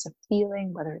 whether it's a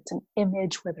feeling, whether it's an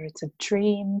image, whether it's a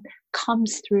dream,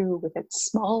 comes through with its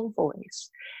small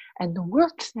voice. And the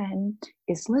work then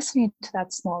is listening to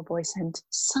that small voice and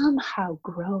somehow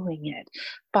growing it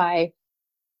by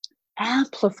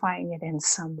amplifying it in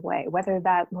some way, whether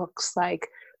that looks like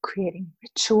creating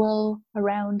ritual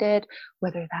around it,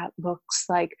 whether that looks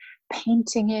like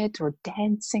painting it or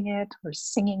dancing it or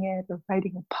singing it or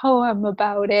writing a poem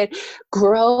about it,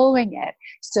 growing it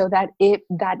so that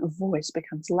that voice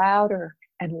becomes louder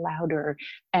and louder,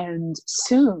 and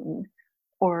soon,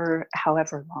 or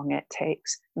however long it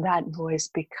takes, that voice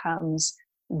becomes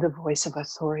the voice of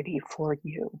authority for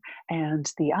you.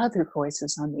 And the other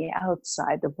voices on the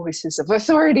outside, the voices of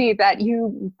authority that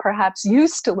you perhaps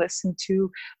used to listen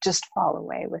to, just fall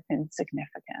away with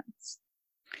insignificance.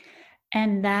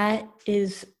 And that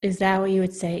is that what you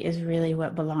would say is really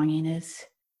what belonging is?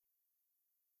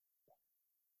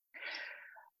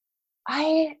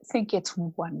 I think it's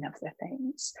one of the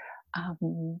things.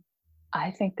 I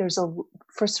think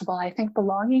first of all, I think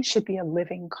belonging should be a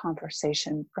living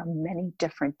conversation from many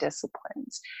different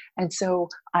disciplines. And so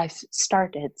I've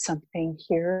started something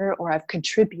here, or I've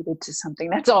contributed to something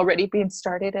that's already been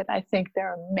started. And I think there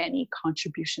are many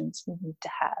contributions we need to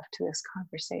have to this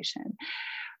conversation.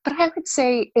 But I would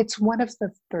say it's one of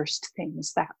the first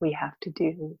things that we have to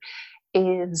do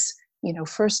is,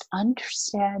 first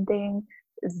understanding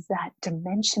that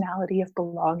dimensionality of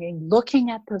belonging, looking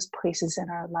at those places in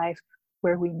our life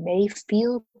where we may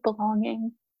feel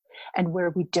belonging and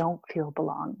where we don't feel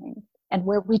belonging. And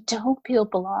where we don't feel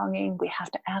belonging, we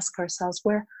have to ask ourselves,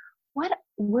 what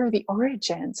were the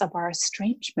origins of our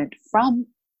estrangement from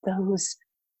those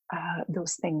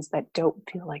things that don't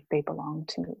feel like they belong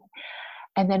to me?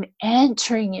 And then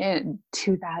entering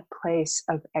into that place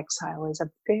of exile is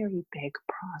a very big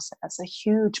process, a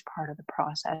huge part of the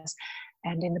process.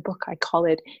 And in the book, I call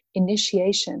it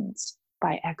Initiations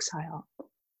by Exile,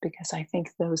 because I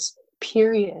think those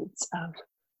periods of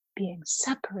being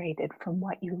separated from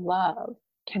what you love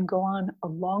can go on a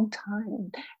long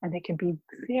time, and they can be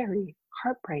very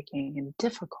heartbreaking and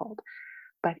difficult.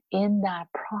 But in that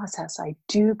process, I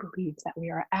do believe that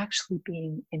we are actually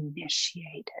being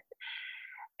initiated.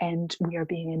 And we are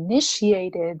being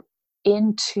initiated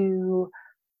into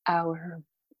our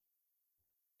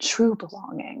true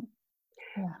belonging,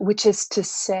 Yeah. which is to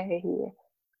say,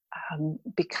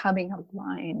 becoming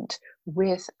aligned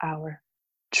with our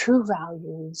true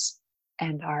values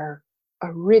and our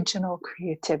original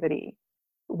creativity,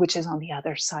 which is on the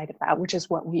other side of that, which is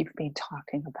what we've been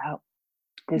talking about.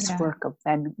 This Yeah. work of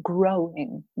then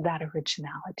growing that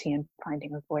originality and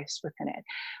finding a voice within it.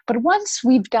 But once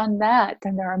we've done that,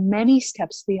 then there are many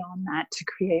steps beyond that to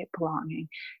create belonging,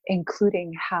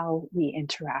 including how we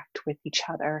interact with each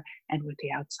other and with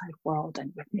the outside world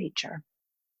and with nature.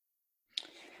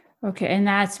 Okay. And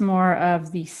that's more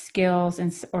of the skills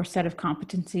or set of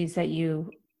competencies that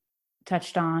you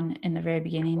touched on in the very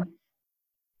beginning.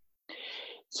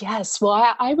 Yes,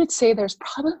 well, I would say there's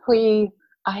probably,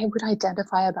 I would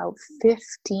identify about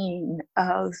 15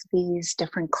 of these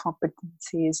different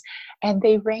competencies, and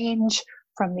they range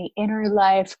from the inner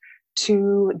life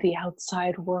to the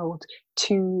outside world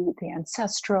to the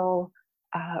ancestral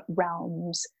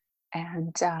realms,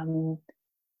 and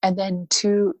then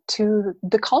to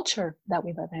the culture that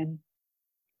we live in.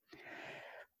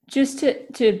 Just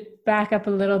to back up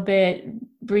a little bit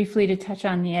briefly to touch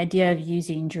on the idea of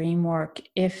using dream work,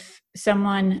 if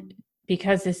someone,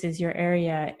 because this is your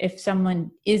area, if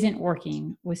someone isn't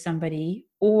working with somebody,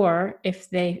 or if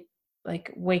they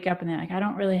like wake up and they're like, I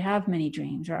don't really have many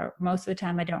dreams, or most of the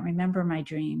time I don't remember my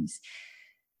dreams,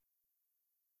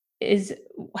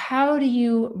 how do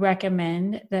you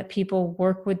recommend that people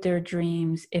work with their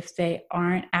dreams if they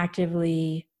aren't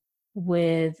actively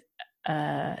with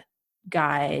a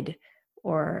guide,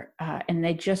 or and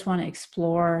they just want to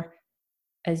explore,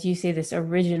 as you say, this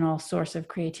original source of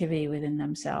creativity within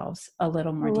themselves a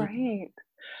little more deeply? Right.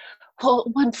 Well,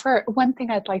 one thing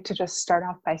I'd like to just start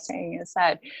off by saying is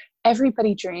that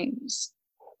everybody dreams.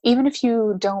 Even if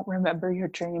you don't remember your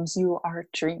dreams, you are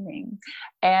dreaming.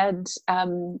 And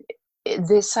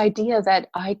this idea that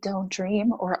I don't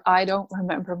dream or I don't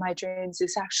remember my dreams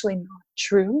is actually not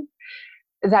true.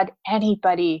 That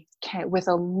anybody can, with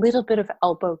a little bit of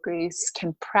elbow grease,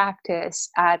 can practice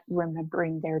at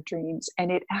remembering their dreams.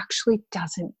 And it actually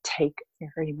doesn't take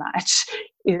very much.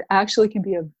 It actually can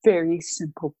be a very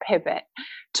simple pivot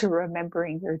to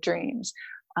remembering your dreams.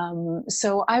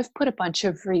 So I've put a bunch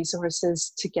of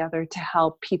resources together to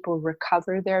help people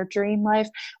recover their dream life.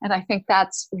 And I think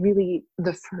that's really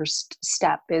the first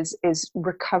step is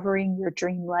recovering your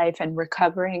dream life and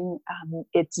recovering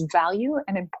its value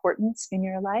and importance in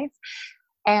your life.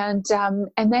 And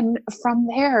then from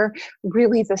there,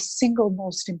 really the single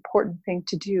most important thing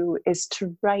to do is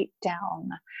to write down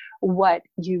what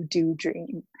you do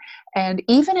dream. And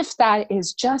even if that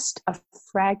is just a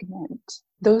fragment,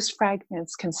 those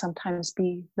fragments can sometimes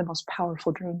be the most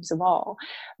powerful dreams of all.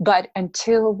 But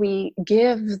until we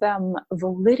give them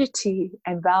validity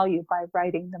and value by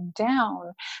writing them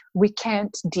down, we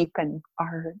can't deepen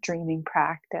our dreaming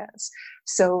practice.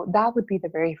 So that would be the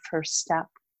very first step.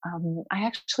 I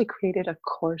actually created a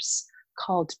course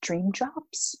called Dream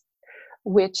Drops,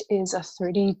 which is a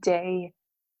 30-day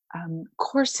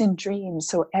course in dreams.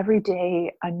 So every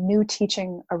day a new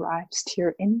teaching arrives to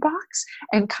your inbox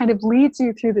and kind of leads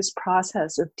you through this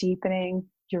process of deepening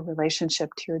your relationship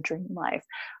to your dream life.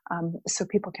 So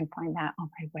people can find that on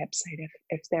my website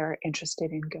if they're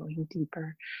interested in going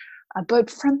deeper. But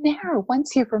from there,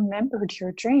 once you've remembered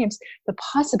your dreams, the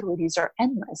possibilities are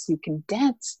endless. You can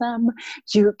dance them,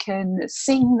 you can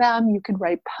sing them, you can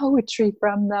write poetry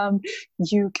from them,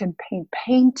 you can paint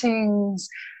paintings,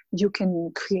 you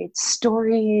can create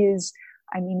stories.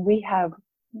 I mean, we have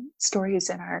stories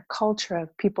in our culture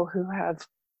of people who have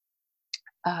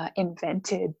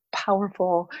invented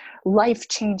powerful,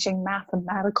 life-changing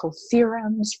mathematical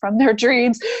theorems from their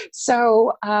dreams.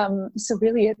 So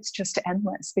really, it's just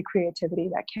endless, the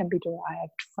creativity that can be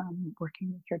derived from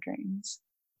working with your dreams.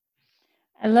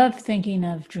 I love thinking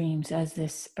of dreams as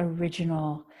this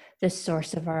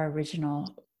source of our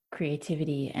original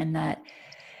creativity, and that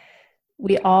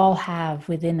we all have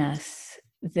within us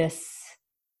this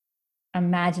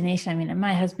imagination. I mean,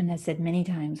 my husband has said many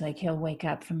times, like he'll wake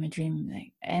up from a dream,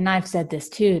 like, and I've said this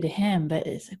too to him, but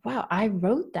it's like, wow, I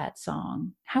wrote that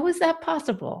song. How is that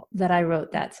possible that I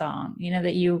wrote that song? You know,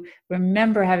 that you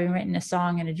remember having written a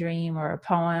song in a dream or a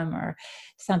poem or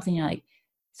something. You're like,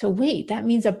 so wait, that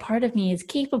means a part of me is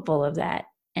capable of that.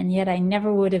 And yet I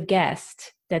never would have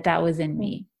guessed that that was in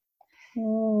me.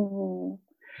 Mm.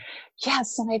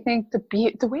 Yes, and I think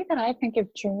the way that I think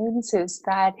of dreams is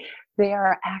that they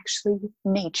are actually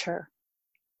nature,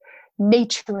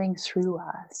 naturing through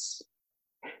us.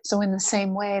 So in the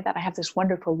same way that I have this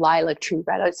wonderful lilac tree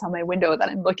right outside my window that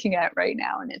I'm looking at right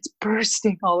now, and it's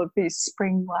bursting all of these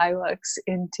spring lilacs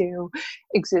into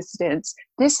existence,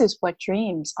 this is what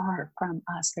dreams are from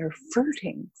us. They're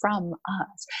fruiting from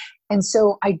us. And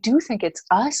so I do think it's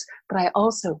us, but I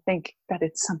also think that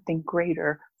it's something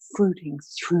greater fruiting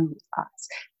through us.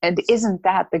 And isn't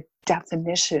that the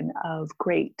definition of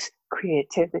great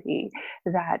creativity,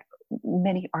 that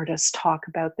many artists talk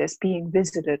about this being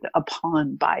visited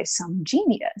upon by some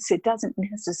genius? It doesn't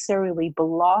necessarily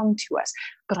belong to us,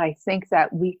 but I think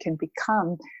that we can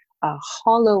become a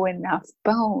hollow enough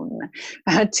bone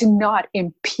to not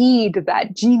impede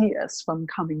that genius from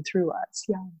coming through us.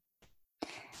 Yeah.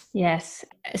 Yes.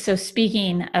 So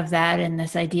speaking of that, and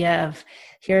this idea of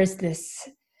here's this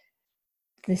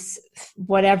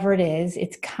whatever it is,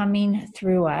 it's coming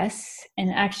through us.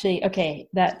 And actually, okay,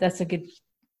 that's a good,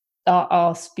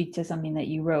 I'll speak to something that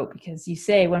you wrote, because you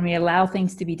say, when we allow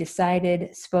things to be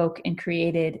decided, spoke, and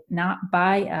created, not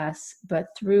by us, but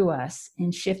through us,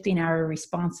 in shifting our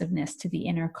responsiveness to the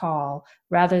inner call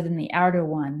rather than the outer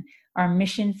one, our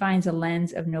mission finds a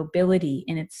lens of nobility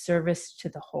in its service to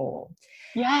the whole.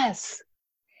 Yes.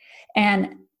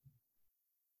 And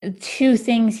two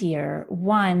things here.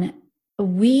 One,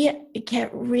 we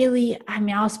get really,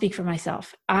 I'll speak for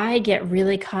myself. I get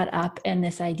really caught up in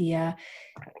this idea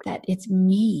that it's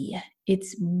me,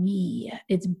 it's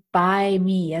by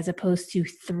me, as opposed to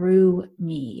through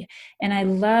me. And I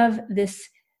love this,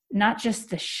 not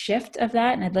just the shift of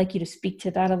that, and I'd like you to speak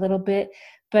to that a little bit,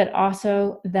 but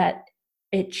also that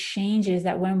it changes,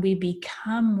 that when we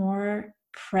become more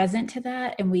present to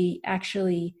that and we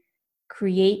actually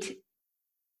create,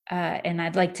 and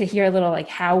I'd like to hear a little like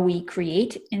how we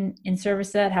create in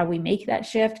service to that, how we make that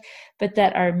shift, but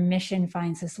that our mission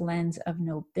finds this lens of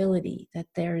nobility, that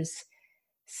there's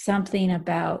something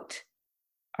about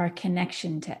our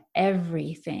connection to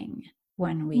everything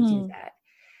when we do that.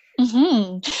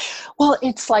 Mm-hmm. Well,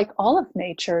 it's like all of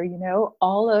nature,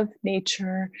 all of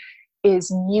nature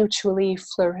is mutually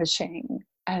flourishing,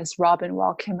 as Robin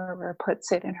Wall Kimmerer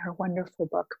puts it in her wonderful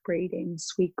book, Braiding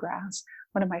Sweetgrass,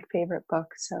 one of my favorite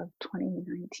books of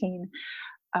 2019.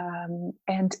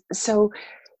 And so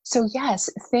yes,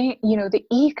 the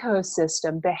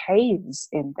ecosystem behaves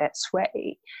in this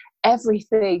way.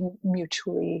 Everything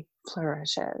mutually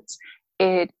flourishes.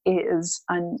 It is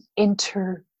an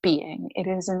interbeing. It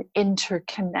is an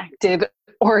interconnected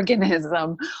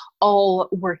organism, all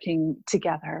working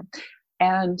together.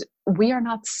 And we are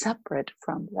not separate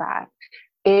from that.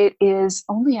 It is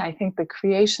only, I think, the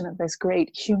creation of this great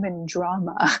human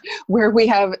drama where we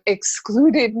have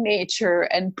excluded nature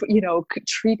and,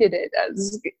 treated it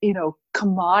as,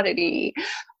 commodity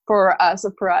for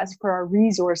our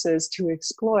resources to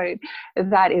exploit.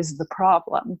 That is the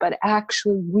problem. But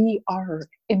actually, we are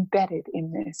embedded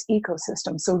in this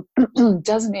ecosystem. So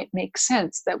doesn't it make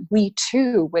sense that we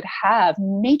too would have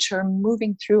nature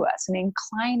moving through us and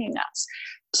inclining us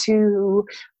to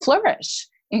flourish,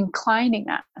 inclining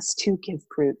us to give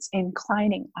fruits,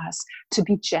 inclining us to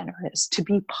be generous, to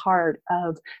be part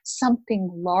of something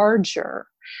larger?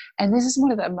 And this is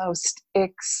one of the most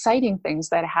exciting things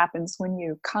that happens when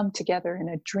you come together in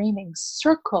a dreaming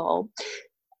circle,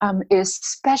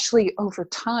 especially over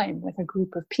time with a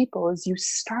group of people, is you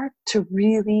start to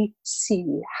really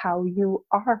see how you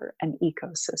are an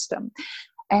ecosystem.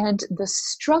 And the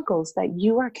struggles that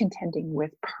you are contending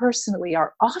with personally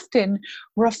are often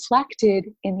reflected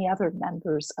in the other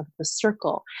members of the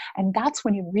circle. And that's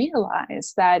when you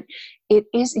realize that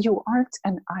you aren't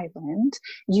an island.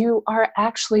 You are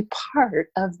actually part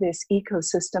of this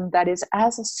ecosystem that is,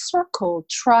 as a circle,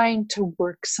 trying to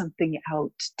work something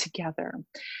out together.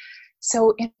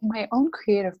 So in my own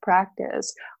creative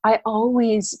practice, I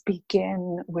always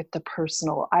begin with the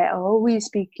personal. I always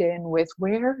begin with,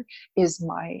 where is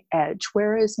my edge?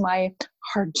 Where is my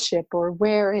hardship? Or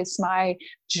where is my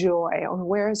joy? Or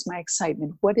where is my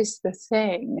excitement? What is the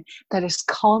thing that is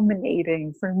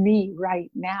culminating for me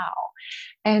right now?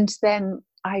 And then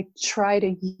I try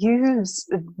to use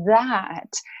that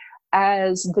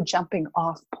as the jumping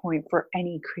off point for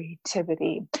any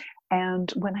creativity.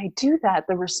 And when I do that,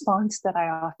 the response that I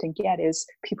often get is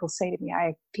people say to me,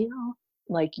 I feel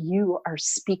like you are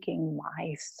speaking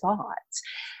my thoughts.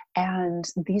 And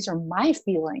these are my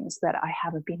feelings that I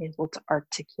haven't been able to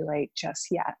articulate just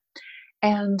yet.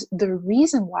 And the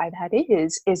reason why that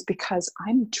is because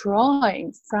I'm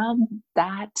drawing from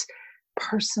that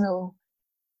personal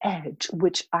edge,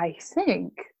 which I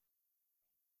think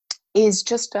is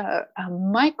just a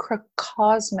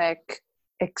microcosmic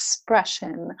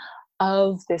expression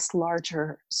of this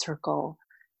larger circle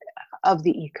of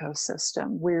the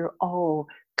ecosystem. We're all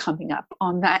coming up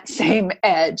on that same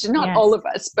edge. Not all Yes. of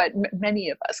us, but many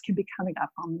of us can be coming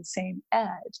up on the same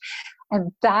edge.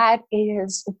 And that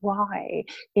is why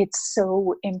it's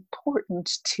so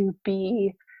important to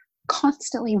be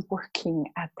constantly working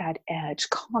at that edge,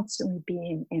 constantly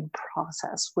being in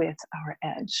process with our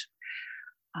edge.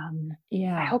 I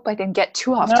Yeah. hope I didn't get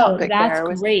too off No, topic that's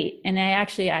there. great. And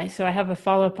so I have a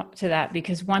follow up to that,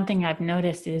 because one thing I've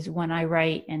noticed is when I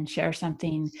write and share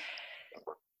something,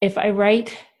 if I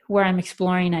write where I'm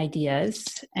exploring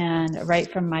ideas and write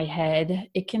from my head,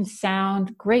 it can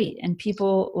sound great and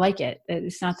people like it.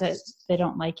 It's not that they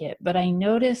don't like it, but I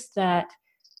notice that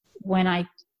when I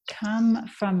come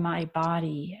from my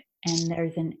body and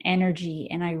there's an energy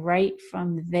and I write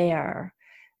from there,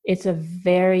 it's a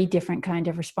very different kind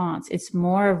of response. It's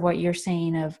more of what you're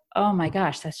saying of, oh my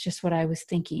gosh, that's just what I was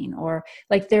thinking. Or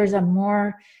like there's a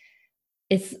more,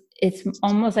 it's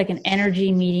almost like an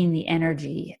energy meeting the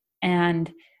energy.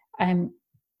 And I'm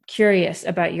curious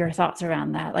about your thoughts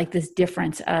around that, like this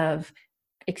difference of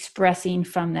expressing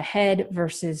from the head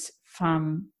versus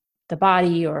from the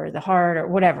body or the heart or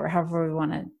whatever, however we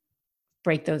want to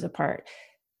break those apart.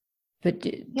 But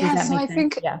does Yeah, that so make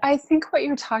sense? Yeah. I think what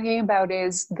you're talking about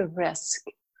is the risk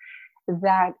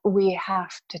that we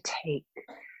have to take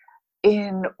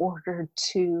in order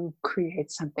to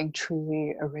create something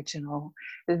truly original.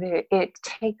 It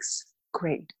takes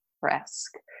great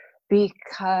risk,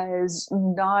 because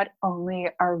not only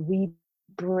are we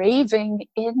braving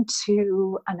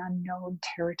into an unknown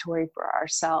territory for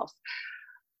ourselves,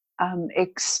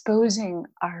 exposing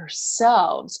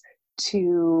ourselves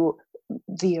to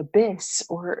the abyss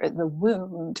or the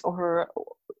wound or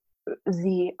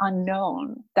the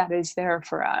unknown that is there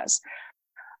for us.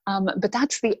 But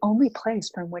that's the only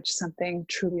place from which something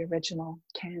truly original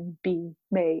can be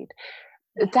made.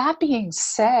 That being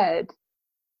said,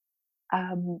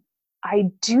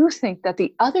 I do think that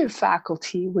the other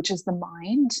faculty, which is the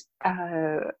mind,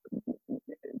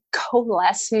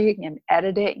 coalescing and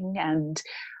editing and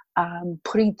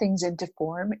putting things into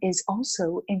form, is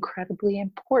also incredibly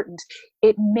important.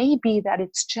 It may be that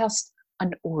it's just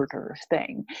an order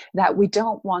thing, that we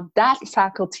don't want that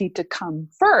faculty to come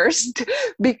first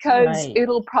because Right.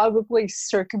 it'll probably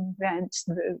circumvent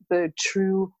the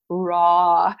true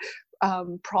raw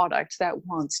product that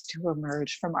wants to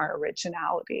emerge from our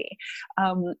originality.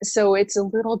 So it's a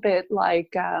little bit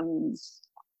like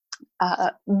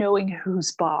knowing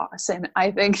who's boss. And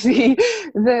I think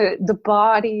the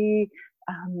body,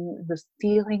 the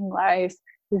feeling life,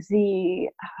 the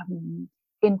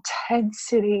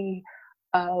intensity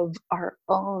of our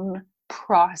own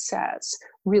process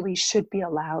really should be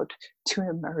allowed to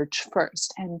emerge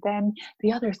first, and then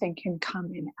the other thing can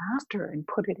come in after and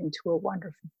put it into a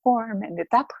wonderful form. And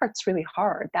that part's really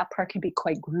hard. That part can be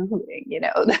quite grueling,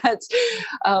 that's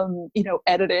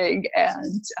editing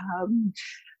and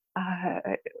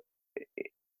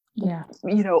Yeah.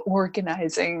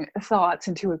 organizing thoughts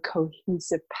into a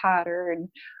cohesive pattern.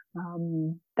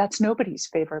 That's nobody's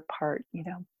favorite part.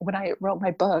 When I wrote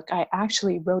my book, I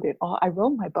actually wrote it all. I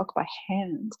wrote my book by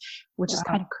hand, which is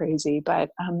kind Wow. of crazy,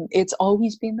 but it's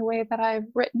always been the way that I've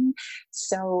written.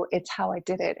 So it's how I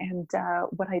did it. And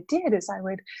what I did is I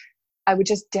would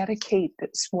just dedicate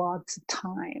swaths of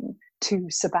time to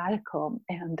sabbatical,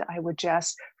 and I would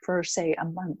just, for say a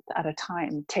month at a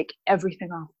time, take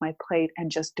everything off my plate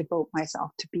and just devote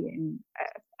myself to being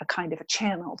a kind of a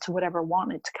channel to whatever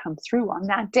wanted to come through on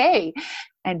that day.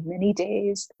 And many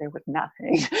days there was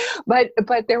nothing, but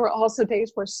there were also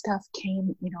days where stuff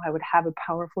came. I would have a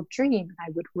powerful dream and I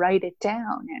would write it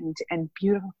down, and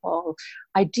beautiful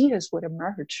ideas would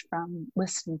emerge from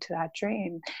listening to that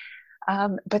dream.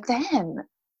 But then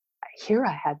here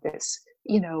I had this,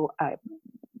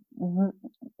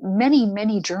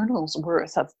 many journals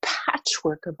worth of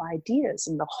patchwork of ideas,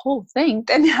 and the whole thing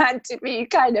then had to be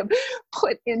kind of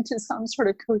put into some sort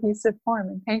of cohesive form.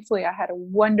 And thankfully I had a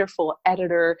wonderful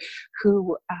editor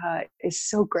who is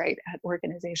so great at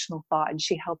organizational thought, and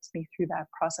she helped me through that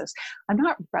process. I'm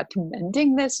not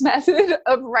recommending this method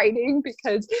of writing,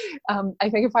 because I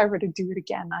think if I were to do it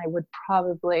again, I would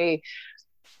probably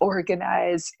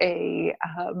organize a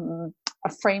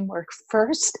framework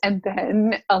first and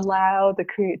then allow the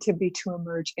creativity to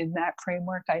emerge in that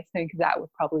framework. I think that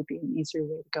would probably be an easier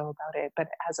way to go about it. But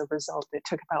as a result, it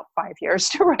took about 5 years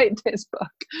to write this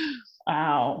book.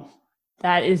 Wow.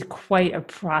 That is quite a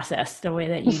process, the way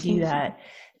that you do that.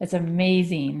 That's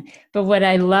amazing. But what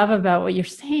I love about what you're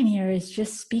saying here is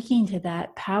just speaking to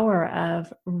that power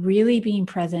of really being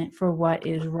present for what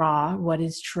is raw, what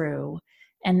is true,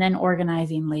 and then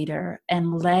organizing later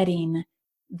and letting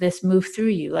this move through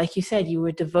you. Like you said, you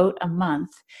would devote a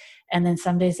month, and then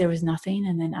some days there was nothing,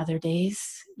 and then other days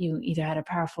you either had a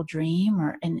powerful dream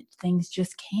and things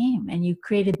just came, and you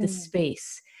created the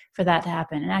space for that to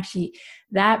happen. And actually,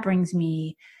 that brings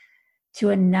me to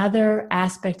another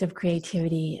aspect of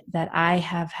creativity that I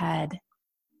have had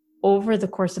over the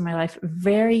course of my life,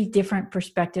 very different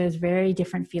perspectives, very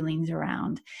different feelings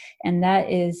around. And that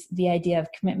is the idea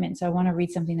of commitment. So I want to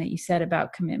read something that you said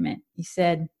about commitment. You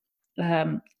said,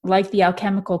 like the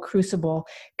alchemical crucible,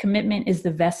 commitment is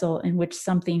the vessel in which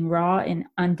something raw and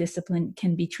undisciplined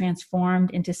can be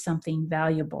transformed into something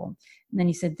valuable. And then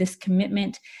you said, this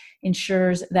commitment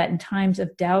ensures that in times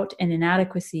of doubt and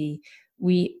inadequacy,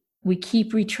 we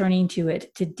keep returning to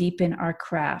it to deepen our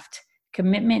craft.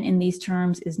 Commitment in these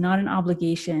terms is not an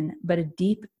obligation, but a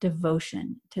deep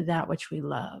devotion to that which we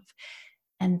love.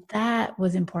 And that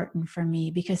was important for me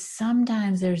because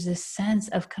sometimes there's this sense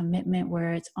of commitment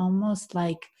where it's almost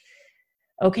like,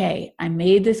 okay, I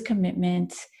made this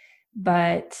commitment,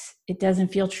 but it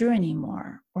doesn't feel true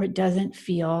anymore, or it doesn't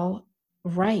feel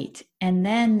right. And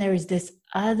then there's this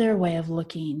other way of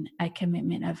looking at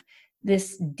commitment, of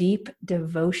this deep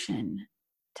devotion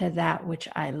to that which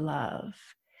I love.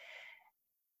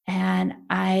 And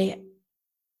I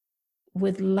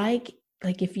would like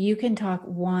if you can talk,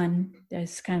 one,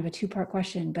 that's kind of a two-part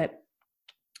question, but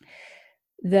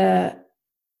the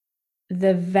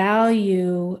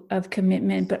value of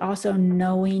commitment, but also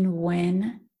knowing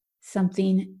when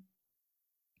something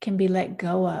can be let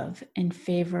go of in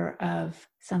favor of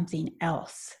something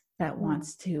else that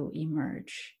wants to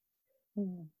emerge.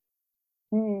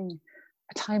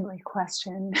 A timely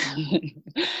question.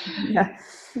 Yeah.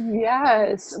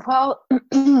 Yes. Well,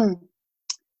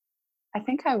 I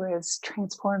think I was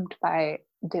transformed by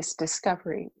this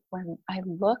discovery when I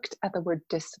looked at the word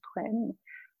discipline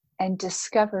and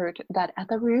discovered that at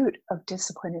the root of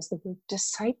discipline is the word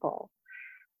disciple.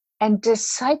 And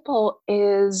disciple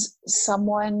is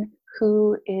someone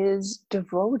who is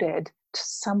devoted to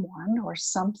someone or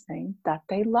something that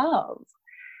they love.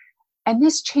 And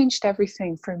this changed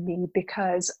everything for me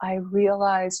because I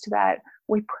realized that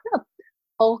we put up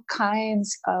all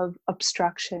kinds of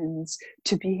obstructions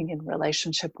to being in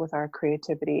relationship with our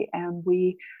creativity. And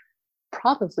we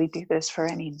probably do this for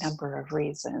any number of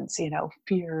reasons,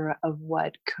 fear of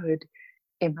what could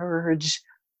emerge,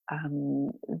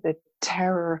 the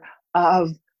terror of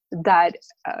that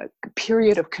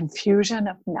period of confusion,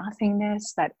 of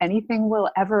nothingness, that anything will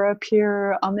ever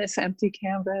appear on this empty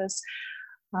canvas.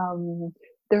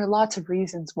 There are lots of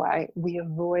reasons why we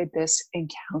avoid this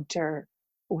encounter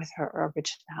with her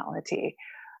originality.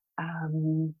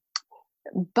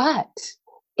 But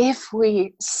if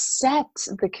we set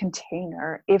the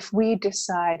container, if we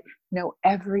decide,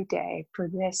 every day for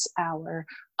this hour,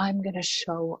 I'm going to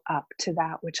show up to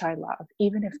that which I love,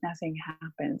 even if nothing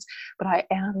happens, but I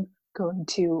am going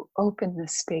to open the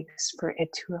space for it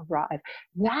to arrive.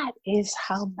 That is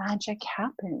how magic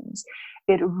happens.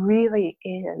 It really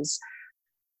is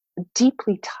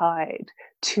deeply tied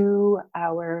to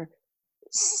our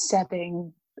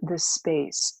setting the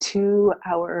space, to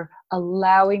our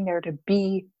allowing there to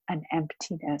be an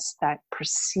emptiness that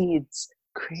precedes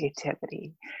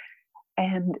creativity.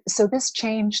 And so this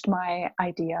changed my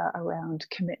idea around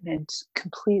commitment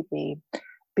completely,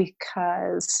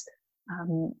 because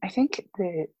I think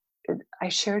I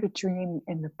shared a dream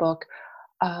in the book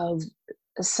of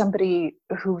somebody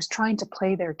who was trying to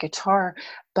play their guitar,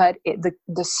 but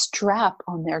the strap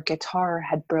on their guitar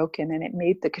had broken, and it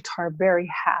made the guitar very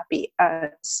heavy,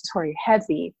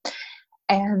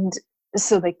 and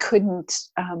so they couldn't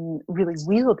really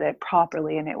wield it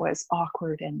properly, and it was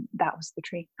awkward, and that was the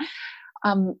dream.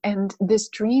 And this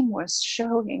dream was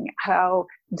showing how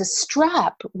the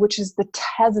strap, which is the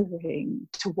tethering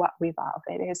to what we love,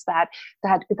 it is that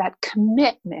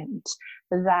commitment,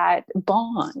 that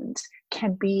bond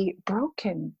can be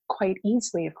broken quite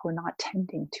easily if we're not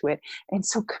tending to it. And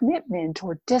so commitment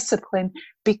or discipline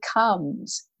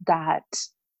becomes that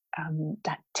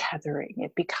tethering.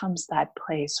 It becomes that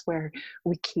place where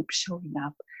we keep showing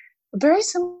up. Very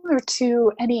similar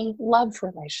to any love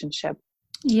relationship.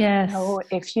 Yes.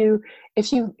 If you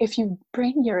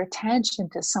bring your attention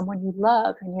to someone you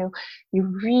love and you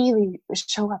really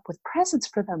show up with presence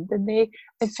for them, then they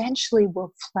eventually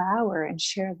will flower and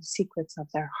share the secrets of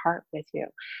their heart with you.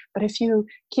 But if you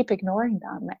keep ignoring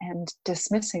them and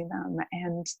dismissing them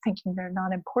and thinking they're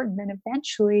not important, then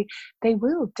eventually they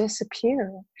will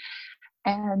disappear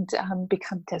and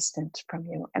become distant from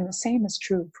you. And the same is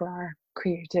true for our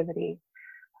creativity.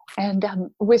 And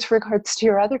with regards to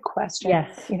your other question,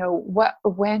 yes,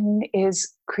 when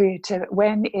is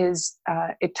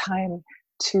it time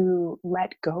to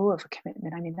let go of a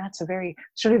commitment? I mean, that's a very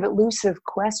sort of elusive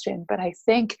question, but I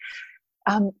think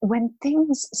when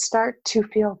things start to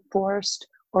feel forced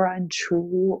or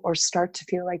untrue, or start to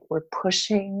feel like we're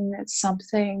pushing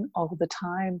something all the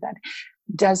time that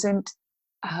doesn't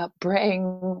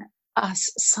bring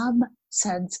us some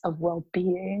sense of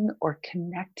well-being or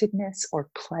connectedness or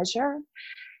pleasure,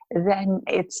 then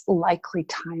it's likely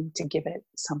time to give it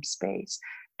some space.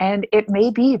 And it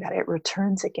may be that it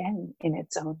returns again in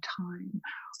its own time,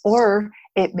 or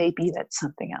it may be that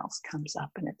something else comes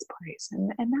up in its place. And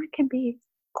that can be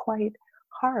quite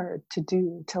hard to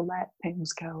do, to let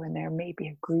things go. And there may be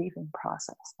a grieving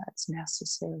process that's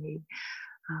necessary.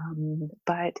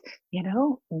 But,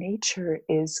 nature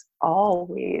is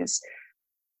always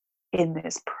in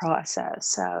this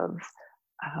process of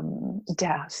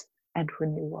death and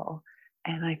renewal.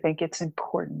 And I think it's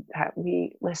important that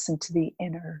we listen to the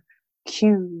inner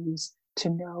cues to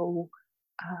know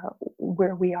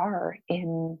where we are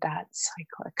in that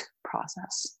cyclic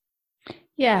process.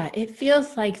 Yeah, it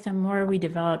feels like the more we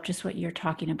develop just what you're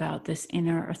talking about, this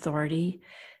inner authority,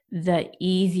 the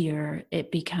easier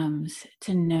it becomes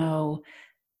to know,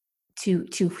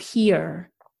 to hear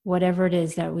whatever it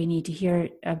is that we need to hear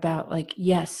about, like,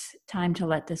 yes, time to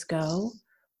let this go,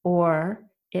 or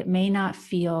it may not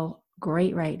feel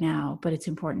great right now, but it's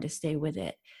important to stay with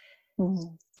it.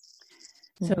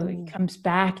 Mm-hmm. So it comes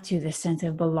back to the sense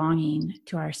of belonging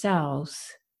to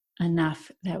ourselves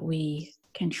enough that we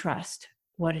can trust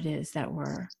what it is that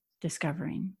we're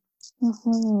discovering.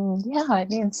 Mm-hmm. Yeah, I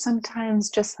mean, sometimes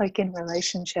just like in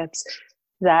relationships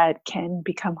that can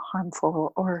become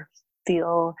harmful or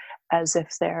feel as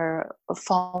if they're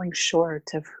falling short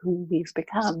of who we've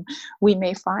become, we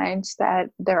may find that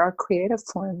there are creative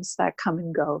forms that come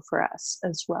and go for us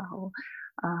as well.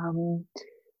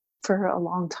 For a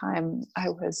long time, I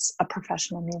was a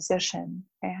professional musician,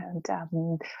 and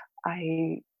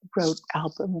I wrote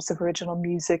albums of original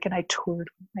music, and I toured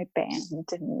with my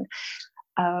band,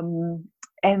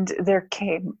 and there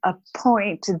came a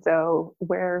point, though,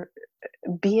 where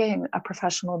being a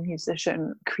professional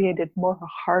musician created more of a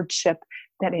hardship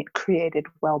than it created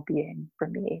well-being for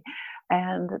me.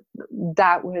 And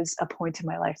that was a point in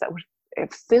my life that was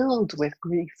filled with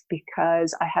grief,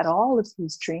 because I had all of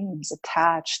these dreams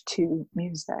attached to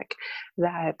music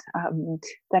that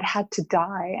had to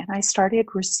die. And I started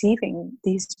receiving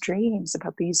these dreams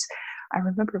about these. I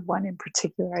remember one in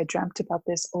particular. I dreamt about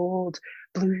this old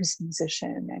blues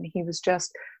musician, and he was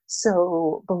just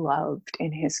so beloved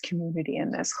in his community,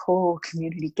 and this whole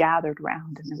community gathered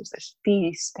around, and there was a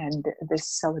feast and this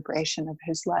celebration of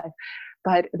his life.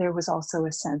 But there was also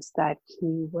a sense that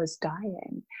he was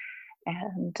dying.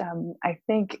 And I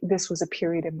think this was a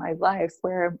period in my life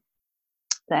where,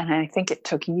 and I think it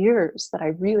took years, that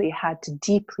I really had to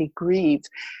deeply grieve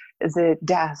the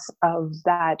death of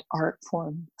that art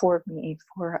form for me,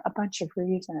 for a bunch of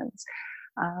reasons.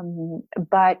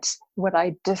 But what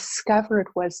I discovered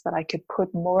was that I could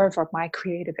put more of my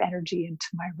creative energy into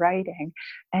my writing.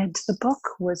 And the book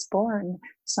was born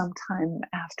sometime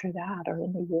after that, or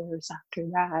in the years after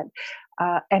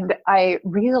that. And I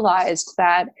realized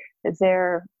that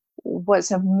there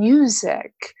was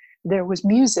music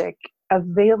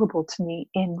available to me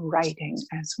in writing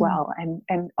as well.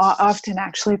 And often,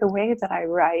 actually, the way that I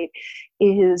write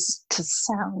is to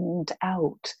sound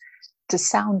out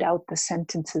the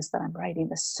sentences that I'm writing.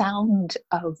 The sound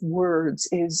of words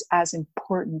is as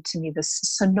important to me. The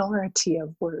sonority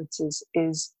of words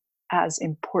is as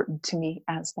important to me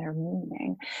as their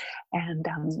meaning. And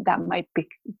that might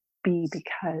be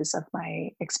because of my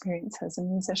experience as a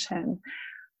musician,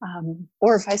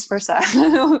 or vice versa.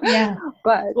 Yeah.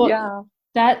 But well, yeah.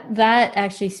 That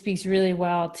actually speaks really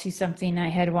well to something I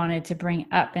had wanted to bring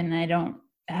up, and I don't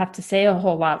have to say a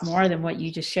whole lot more than what you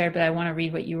just shared, but I want to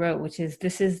read what you wrote, which is,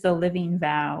 this is the living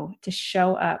vow to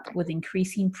show up with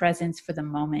increasing presence for the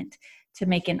moment, to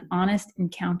make an honest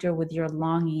encounter with your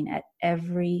longing at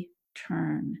every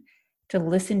turn, to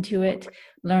listen to it,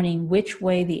 learning which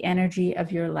way the energy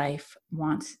of your life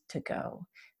wants to go,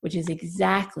 which is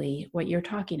exactly what you're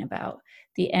talking about.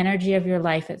 The energy of your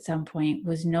life at some point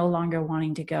was no longer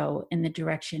wanting to go in the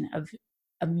direction of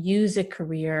a music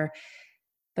career,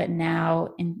 but now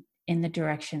in the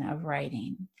direction of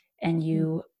writing. And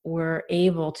you were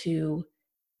able to,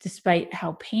 despite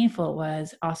how painful it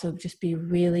was, also just be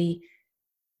really,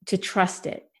 to trust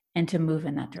it and to move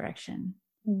in that direction.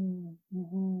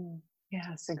 Mm-hmm.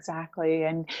 Yes, exactly.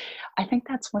 And I think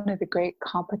that's one of the great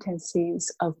competencies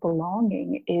of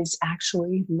belonging, is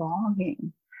actually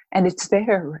longing. And it's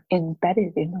there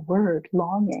embedded in the word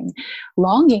longing.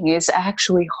 Longing is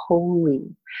actually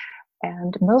holy.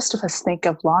 And most of us think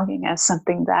of longing as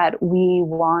something that we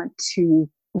want to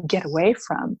get away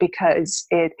from because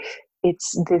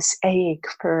it's this ache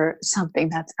for something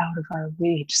that's out of our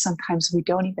reach. Sometimes we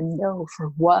don't even know for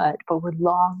what, but we're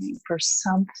longing for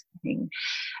something.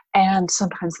 And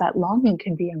sometimes that longing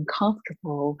can be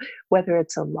uncomfortable, whether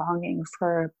it's a longing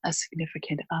for a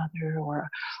significant other, or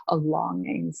a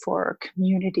longing for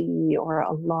community, or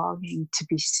a longing to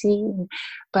be seen.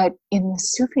 But in the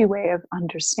Sufi way of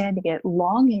understanding it,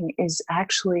 longing is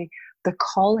actually the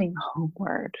calling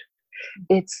homeward.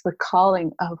 It's the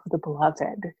calling of the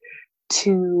beloved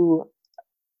to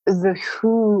the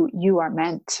who you are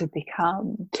meant to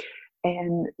become.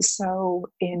 And so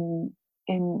in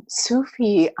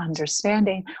Sufi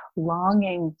understanding,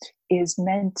 longing is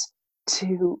meant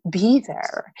to be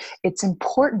there. It's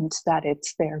important that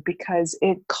it's there because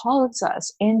it calls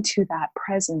us into that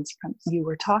presence from you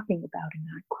were talking about in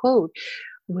that quote,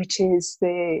 which is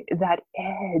that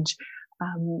edge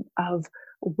of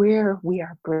where we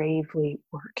are bravely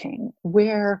working,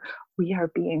 where we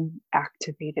are being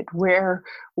activated, where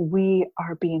we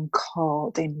are being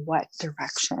called in what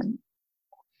direction.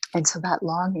 And so that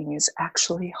longing is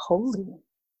actually holy.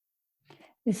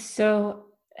 It's so,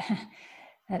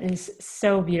 that is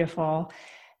so beautiful.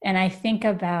 And I think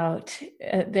about,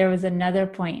 there was another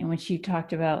point in which you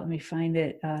talked about, let me find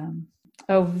it.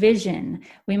 Vision.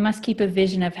 We must keep a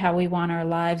vision of how we want our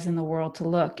lives in the world to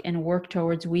look and work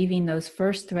towards weaving those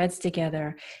first threads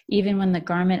together. Even when the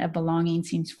garment of belonging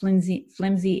seems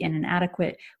flimsy and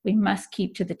inadequate, we must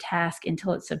keep to the task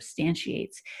until it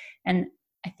substantiates. And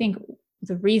I think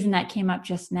the reason that came up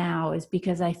just now is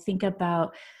because I think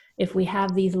about if we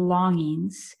have these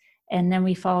longings and then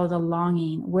we follow the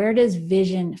longing, where does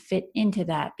vision fit into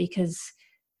that? Because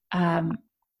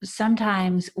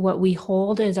sometimes what we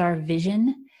hold as our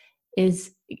vision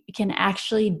can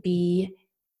actually be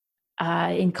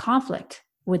in conflict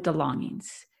with the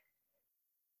longings.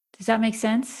 Does that make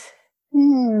sense?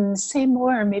 Say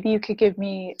more. Maybe you could give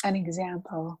me an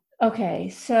example. Okay,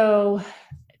 so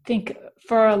I think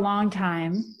for a long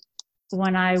time,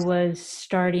 when I was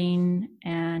starting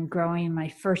and growing my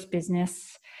first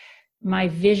business, my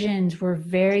visions were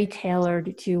very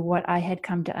tailored to what I had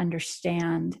come to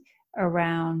understand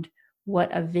around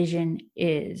what a vision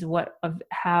is,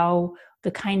 how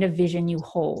the kind of vision you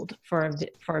hold for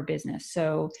a business.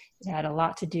 So it had a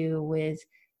lot to do with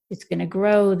it's going to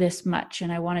grow this much, and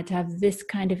I want it to have this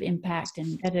kind of impact,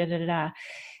 and da da da da da.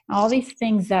 All these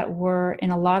things that were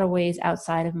in a lot of ways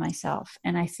outside of myself,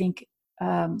 and I think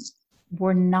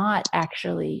were not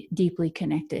actually deeply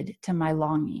connected to my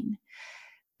longing,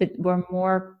 but were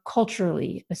more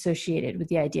culturally associated with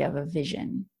the idea of a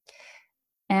vision.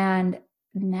 And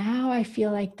now I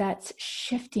feel like that's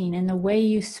shifting. And the way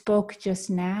you spoke just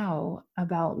now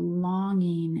about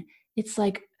longing, it's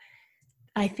like,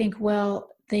 I think,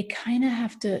 well, they kind of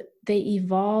they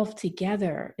evolve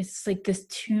together. It's like this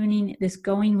tuning, this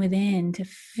going within to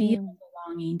feel the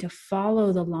longing, to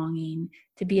follow the longing,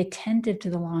 to be attentive to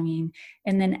the longing.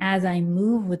 And then as I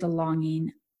move with the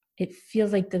longing, it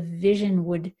feels like the vision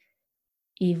would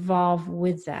evolve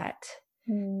with that.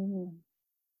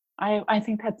 I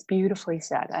think that's beautifully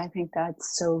said. I think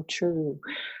that's so true.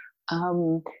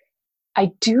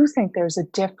 I do think there's a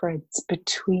difference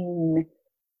between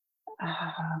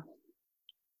a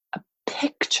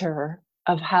picture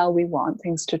of how we want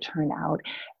things to turn out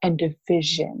and a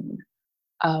vision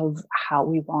of how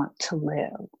we want to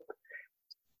live.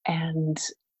 And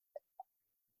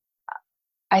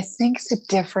I think the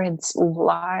difference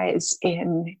lies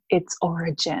in its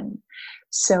origin.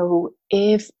 So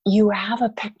if you have a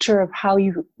picture of how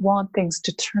you want things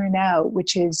to turn out,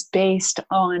 which is based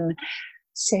on,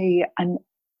 say, an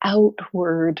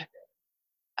outward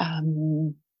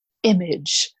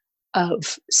image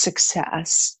of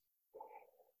success,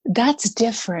 that's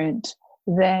different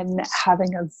than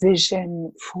having a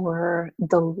vision for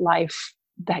the life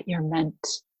that you're meant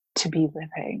to be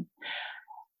living.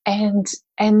 And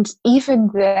even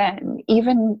then,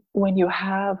 even when you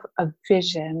have a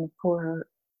vision for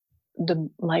the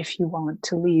life you want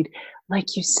to lead,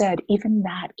 like you said, even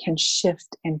that can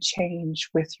shift and change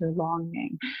with your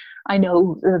longing. I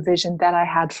know the vision that I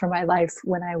had for my life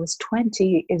when I was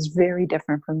 20 is very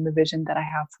different from the vision that I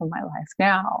have for my life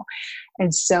now.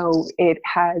 And so it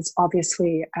has,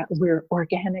 obviously, we're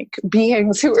organic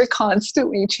beings who are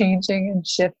constantly changing and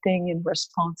shifting in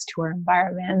response to our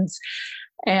environments.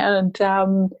 And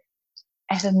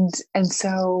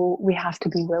so we have to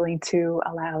be willing to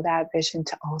allow that vision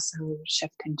to also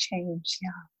shift and change.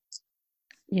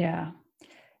 Yeah.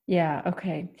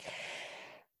 Okay.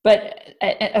 But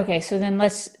okay, so then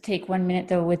let's take 1 minute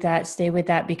though with that, stay with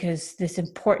that, because this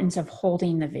importance of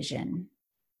holding the vision.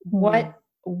 Hmm.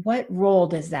 What role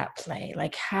does that play?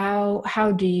 Like how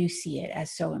do you see it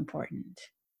as so important?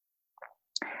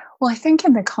 Well, I think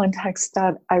in the context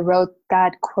that I wrote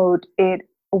that quote, it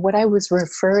what I was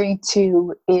referring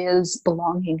to is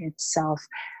belonging itself.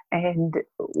 And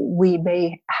we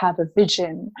may have a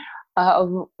vision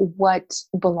of what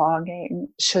belonging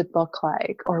should look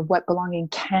like, or what belonging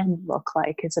can look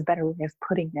like, is a better way of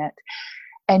putting it.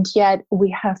 And yet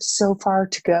we have so far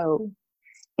to go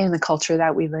in the culture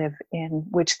that we live in,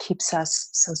 which keeps us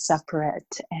so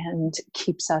separate and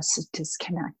keeps us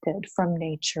disconnected from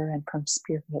nature and from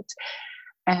spirit.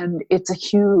 And it's a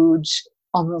huge,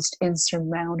 almost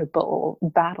insurmountable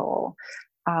battle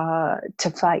to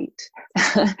fight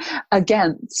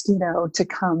against, to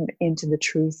come into the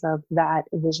truth of that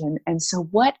vision. And so,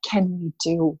 what can we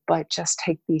do but just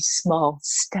take these small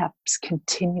steps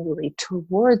continually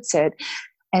towards it?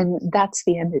 And that's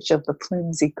the image of the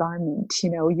flimsy garment.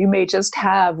 You may just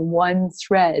have one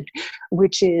thread,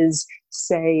 which is,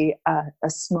 say, a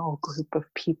small group of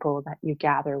people that you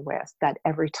gather with, that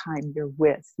every time you're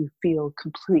with, you feel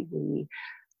completely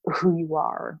who you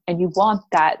are, and you want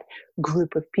that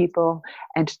group of people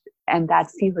and that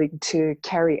feeling to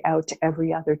carry out to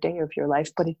every other day of your life.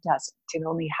 But it doesn't. It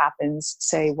only happens,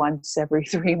 say, once every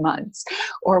 3 months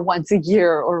or once a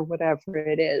year or whatever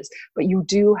it is. But you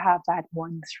do have that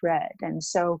one thread. And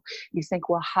so you think,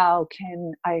 well, how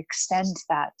can I extend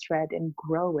that thread and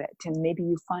grow it? And maybe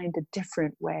you find a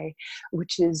different way,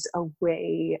 which is a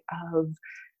way of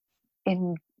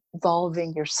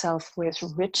involving yourself with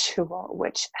ritual,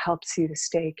 which helps you to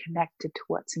stay connected to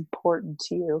what's important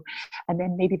to you. And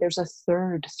then maybe there's a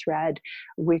third thread,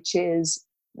 which is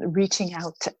reaching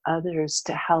out to others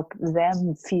to help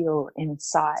them feel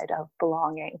inside of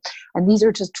belonging. And these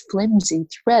are just flimsy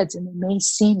threads, and they may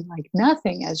seem like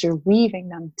nothing as you're weaving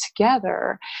them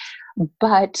together,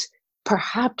 but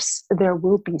perhaps there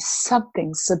will be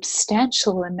something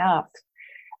substantial enough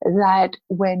that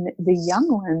when the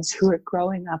young ones who are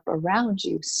growing up around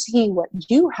you see what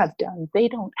you have done, they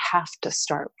don't have to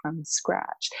start from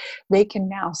scratch. They can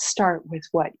now start with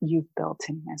what you've built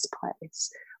in this place,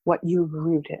 what you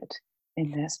rooted in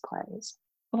this place.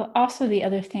 Well, also the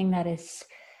other thing that is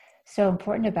so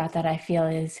important about that, I feel,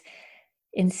 is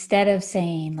instead of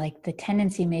saying, like, the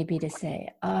tendency may be to say,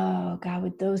 oh God,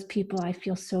 with those people I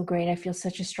feel so great, I feel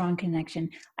such a strong connection,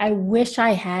 I wish I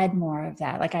had more of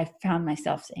that. Like, I found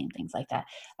myself saying things like that.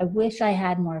 I wish I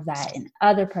had more of that in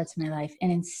other parts of my life.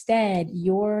 And instead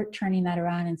you're turning that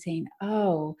around and saying,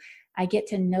 oh, I get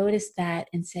to notice that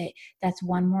and say, that's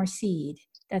one more seed,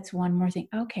 that's one more thing.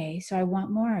 Okay, so I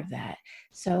want more of that.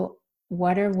 So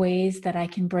what are ways that I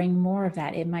can bring more of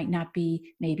that? It might not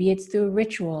be, maybe it's through a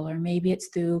ritual, or maybe it's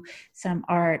through some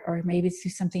art, or maybe it's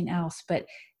through something else, but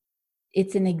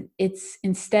it's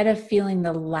instead of feeling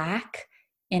the lack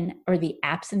in, or the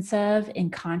absence of, in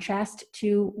contrast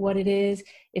to what it is,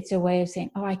 it's a way of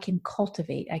saying, oh, I can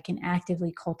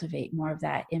actively cultivate more of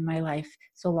that in my life,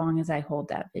 so long as I hold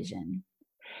that vision.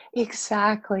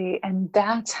 Exactly. And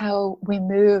that's how we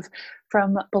move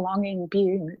from belonging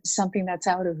being something that's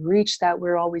out of reach that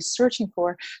we're always searching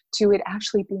for, to it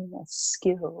actually being a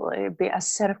skill, it be a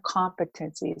set of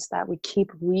competencies that we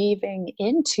keep weaving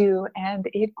into, and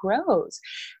it grows.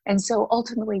 And so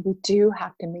ultimately, we do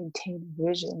have to maintain a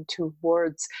vision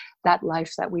towards that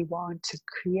life that we want to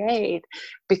create,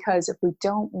 because if we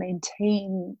don't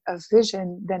maintain a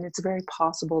vision, then it's very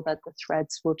possible that the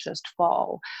threads will just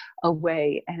fall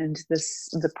away, and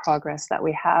the progress that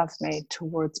we have made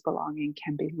towards belonging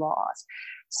can be lost.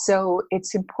 So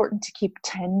it's important to keep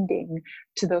tending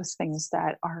to those things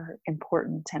that are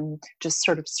important. And just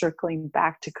sort of circling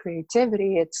back to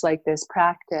creativity, it's like this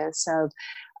practice of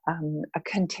a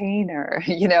container,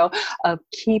 of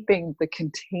keeping the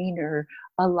container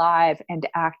alive and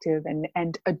active,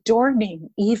 and adorning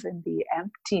even the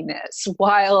emptiness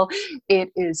while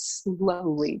it is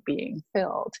slowly being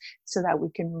filled, so that we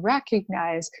can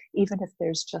recognize, even if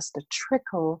there's just a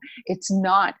trickle, it's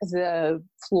not the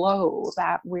flow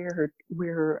that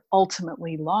we're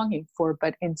ultimately longing for,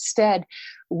 but instead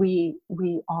we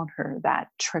honor that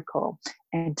trickle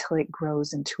until it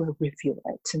grows into a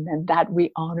rivulet, and then that we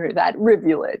honor that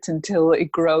rivulet until it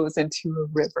grows into a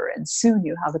river, and soon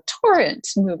you have a torrent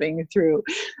moving through.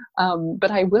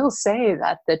 But I will say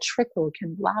that the trickle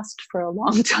can last for a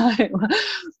long time.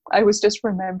 I was just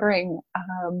remembering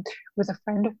with a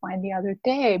friend of mine the other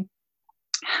day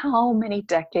how many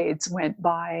decades went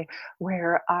by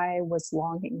where I was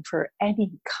longing for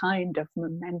any kind of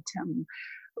momentum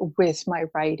with my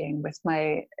writing, with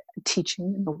my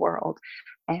teaching in the world.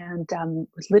 And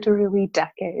literally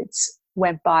decades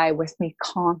went by with me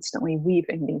constantly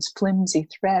weaving these flimsy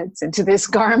threads into this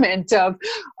garment of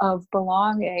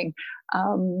belonging.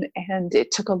 And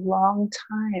it took a long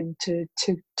time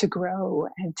to grow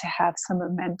and to have some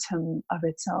momentum of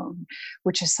its own,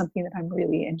 which is something that I'm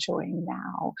really enjoying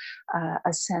now.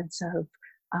 A sense of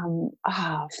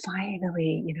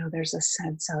finally, there's a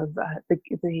sense of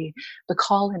the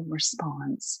call and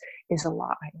response is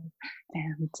alive,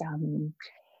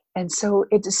 and so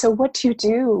what do you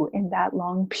do in that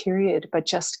long period but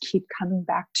just keep coming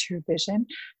back to your vision,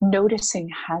 noticing,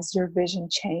 has your vision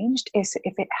changed? If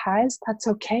it has, that's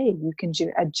okay. You can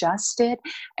adjust it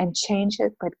and change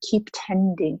it, but keep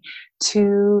tending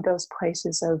to those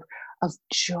places of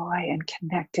joy and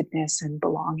connectedness and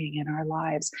belonging in our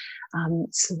lives,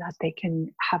 so that they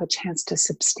can have a chance to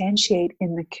substantiate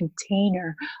in the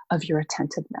container of your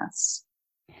attentiveness.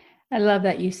 I love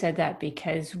that you said that,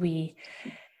 because we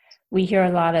hear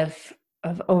a lot of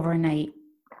overnight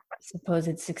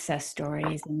supposed success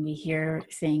stories, and we hear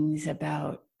things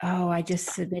about, oh, I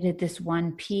just submitted this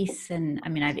one piece. And I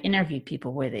mean, I've interviewed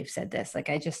people where they've said this, like,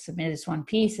 I just submitted this one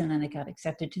piece and then it got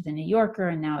accepted to the New Yorker,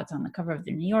 and now it's on the cover of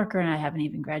the New Yorker, and I haven't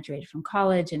even graduated from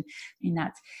college. And I mean,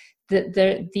 that's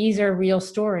these are real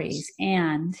stories.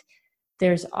 And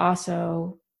there's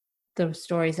also those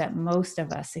stories that most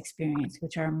of us experience,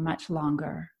 which are much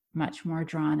longer, much more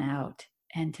drawn out.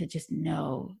 And to just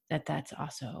know that that's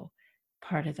also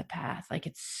part of the path. Like,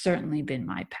 it's certainly been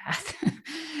my path.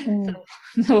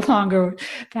 The longer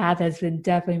path has been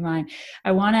definitely mine.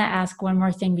 I want to ask one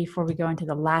more thing before we go into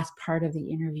the last part of the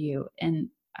interview, and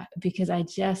because I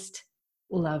just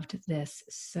loved this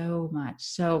so much.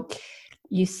 So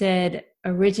you said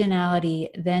originality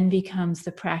then becomes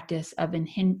the practice of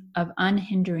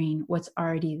unhindering what's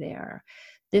already there.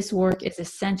 This work is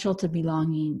essential to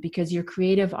belonging because your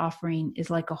creative offering is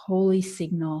like a holy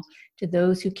signal to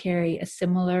those who carry a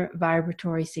similar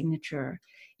vibratory signature.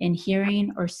 In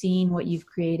hearing or seeing what you've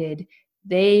created,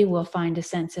 they will find a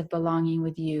sense of belonging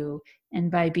with you, and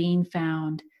by being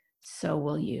found, so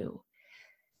will you.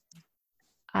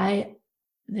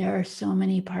 There are so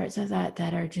many parts of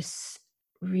that are just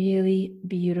really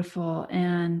beautiful.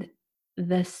 And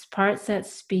the parts that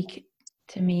speak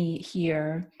to me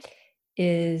here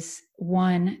is,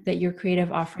 one, that your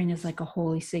creative offering is like a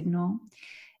holy signal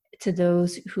to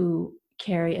those who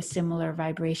carry a similar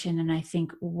vibration. And I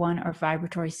think or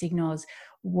vibratory signal is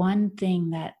one thing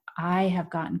that I have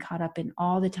gotten caught up in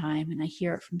all the time, and I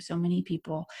hear it from so many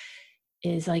people,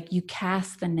 is like, you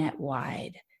cast the net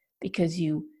wide because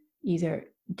you either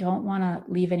don't want to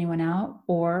leave anyone out,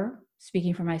 or,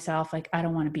 speaking for myself, like, I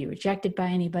don't want to be rejected by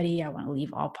anybody. I want to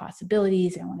leave all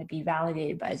possibilities. I want to be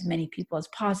validated by as many people as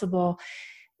possible.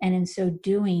 And in so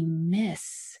doing,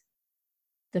 miss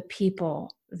the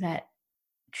people that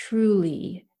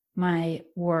truly my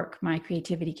work, my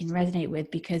creativity can resonate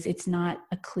with, because it's not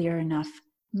a clear enough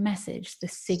message. The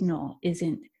signal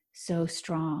isn't so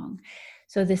strong.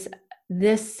 So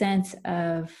this sense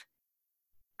of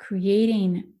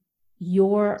creating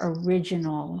your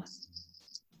original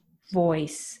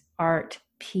voice, art,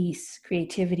 piece,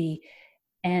 creativity,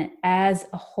 and as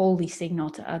a holy signal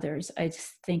to others, I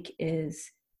just think is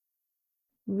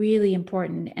really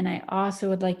important. And I also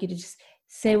would like you to just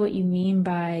say what you mean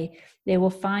by, they will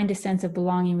find a sense of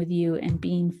belonging with you, and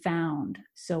being found,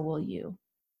 so will you.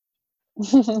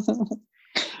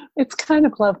 It's kind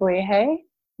of lovely, hey?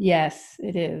 Yes,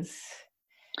 it is.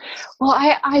 Well,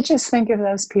 I just think of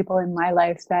those people in my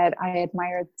life that I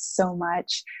admired so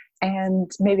much. And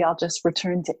maybe I'll just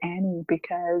return to Annie,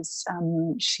 because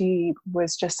she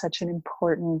was just such an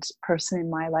important person in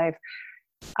my life.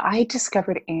 I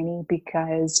discovered Annie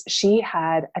because she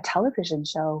had a television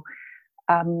show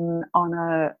on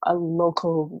a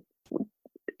local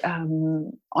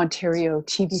Ontario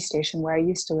TV station where I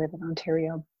used to live in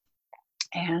Ontario.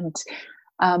 And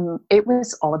it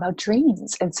was all about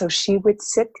dreams. And so she would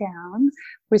sit down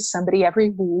with somebody every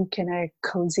week in a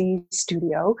cozy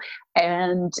studio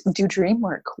and do dream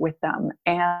work with them.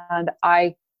 And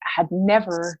I had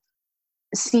never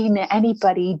seen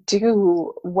anybody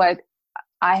do what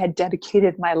I had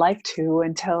dedicated my life to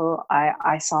until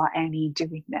I saw Annie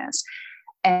doing this.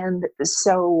 And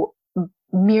so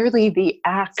merely the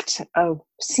act of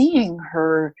seeing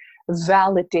her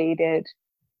validated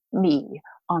me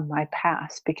on my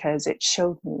path, because it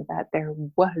showed me that there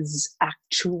was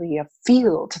actually a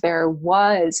field, there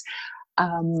was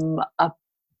a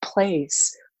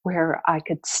place where I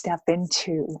could step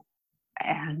into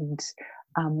and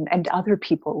And other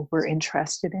people were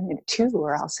interested in it too,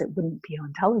 or else it wouldn't be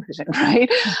on television, right?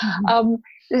 um,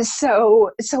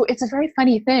 so it's a very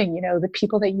funny thing, the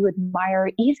people that you admire,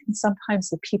 even sometimes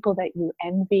the people that you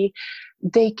envy,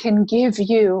 they can give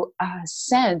you a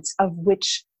sense of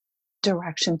which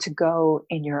direction to go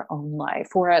in your own life,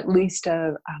 or at least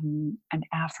an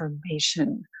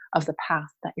affirmation of the path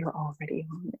that you're already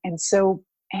on. And so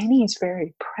Annie's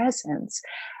very presence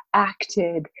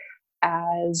acted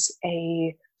as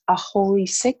a holy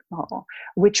signal,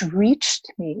 which reached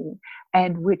me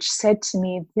and which said to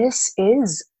me, this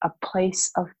is a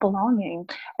place of belonging.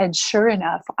 And sure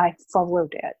enough, I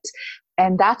followed it.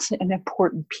 And that's an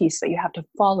important piece, that you have to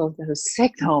follow those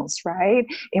signals, right?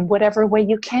 In whatever way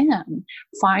you can.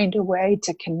 Find a way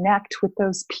to connect with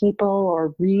those people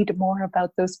or read more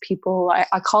about those people.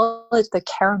 I call it the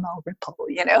caramel ripple.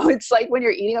 It's like when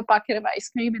you're eating a bucket of ice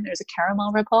cream and there's a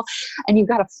caramel ripple, and you've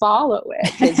got to follow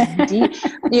it.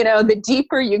 The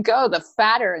deeper you go, the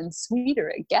fatter and sweeter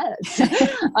it gets.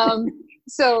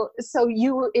 So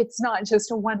it's not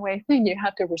just a one-way thing. You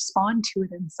have to respond to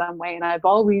it in some way. And I've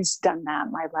always done that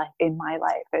in my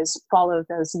life, is follow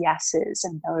those yeses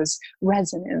and those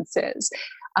resonances,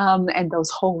 and those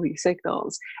holy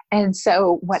signals. And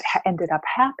so what ended up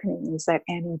happening is that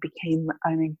Annie became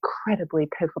an incredibly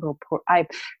pivotal I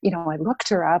looked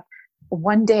her up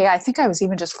one day. I think I was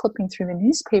even just flipping through the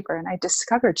newspaper, and I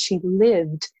discovered she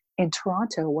lived in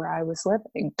Toronto, where I was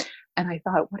living. And I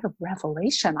thought, what a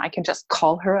revelation. I can just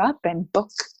call her up and book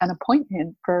an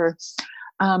appointment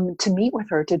to meet with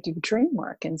her to do dream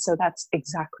work. And so that's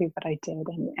exactly what I did.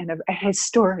 And a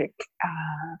historic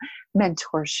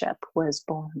mentorship was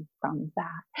born from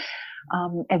that,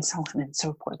 and so on and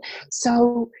so forth.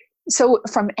 So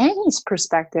from Annie's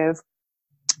perspective,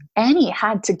 Annie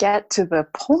had to get to the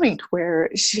point where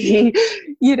she,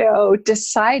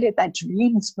 decided that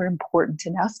dreams were important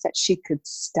enough that she could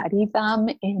study them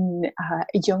in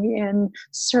Jungian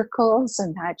circles,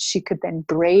 and that she could then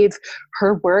brave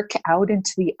her work out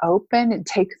into the open and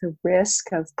take the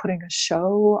risk of putting a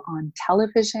show on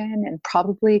television and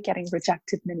probably getting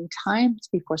rejected many times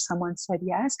before someone said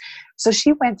yes. So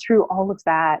she went through all of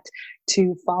that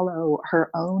to follow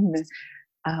her own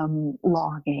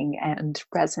longing and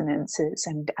resonances,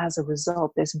 and as a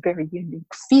result, this very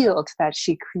unique field that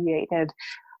she created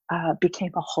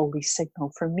became a holy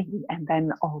signal for me, and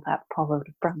then all that followed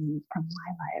from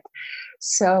my life.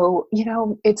 So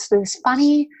it's this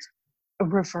funny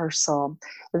reversal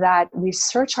that we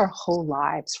search our whole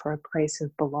lives for a place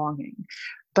of belonging,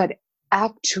 but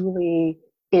actually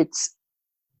it's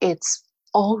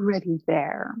already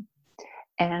there.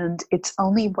 And it's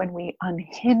only when we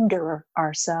unhinder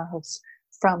ourselves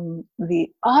from the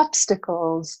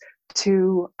obstacles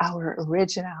to our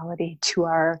originality, to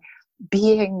our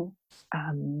being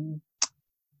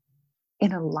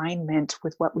in alignment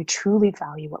with what we truly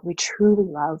value, what we truly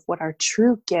love, what our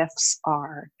true gifts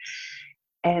are,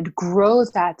 and grow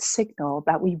that signal,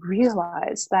 that we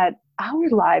realize that our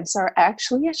lives are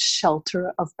actually a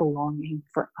shelter of belonging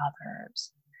for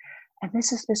others. And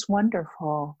this is this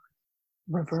wonderful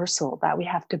reversal, that we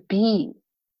have to be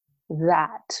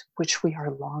that which we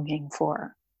are longing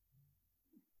for.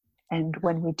 And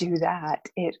when we do that,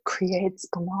 it creates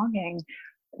belonging,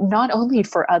 not only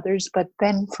for others, but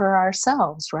then for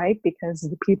ourselves, right? Because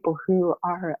the people who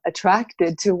are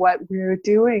attracted to what we're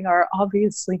doing are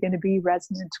obviously going to be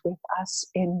resonant with us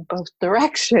in both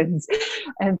directions.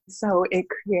 And so it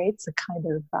creates a kind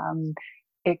of,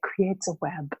 it creates a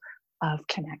web of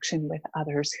connection with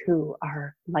others who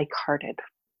are like-hearted.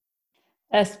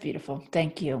 That's beautiful.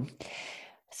 Thank you.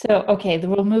 So, okay,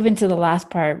 we'll move into the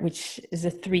last part, which is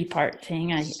a 3-part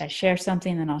thing. I share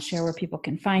something, then I'll share where people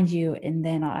can find you, and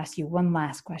then I'll ask you one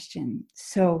last question.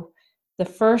 So the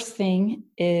first thing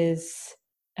is,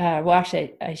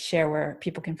 actually, I share where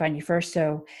people can find you first.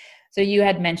 So you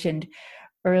had mentioned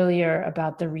earlier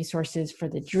about the resources for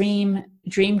the Dream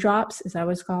Drops. Is that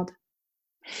what it's called?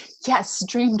 Yes,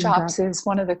 Dream Drops is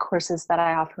one of the courses that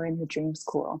I offer in the Dream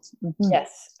School. Mm-hmm.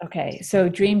 Yes. Okay. So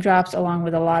Dream Drops, along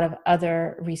with a lot of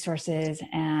other resources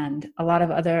and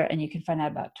and you can find out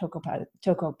about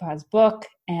Tokopa's book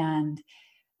and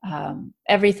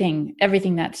everything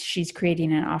that she's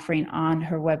creating and offering on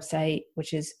her website,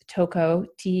 which is Toko,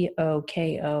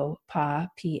 Toko,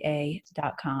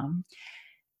 pa.com.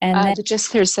 And then,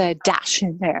 there's a dash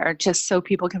in there, just so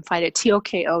people can find it,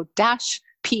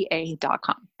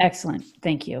 Toko-pa.com. Excellent.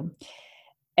 Thank you.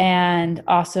 And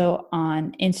also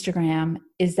on Instagram,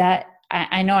 is that,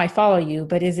 I know I follow you,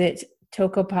 but is it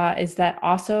Tokopa? Is that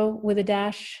also with a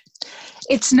dash?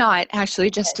 It's not, actually,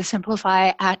 just to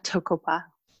simplify, at Tokopa.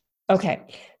 Okay.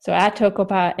 So at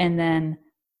Tokopa, and then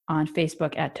on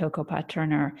Facebook at Tokopa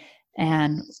Turner.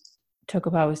 And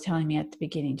Tokopa was telling me at the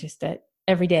beginning just that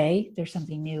every day there's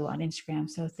something new on Instagram.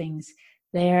 So things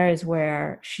there is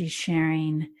where she's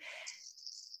sharing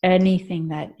anything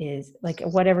that is like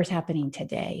whatever's happening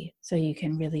today. So you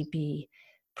can really be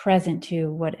present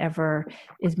to whatever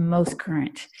is most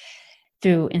current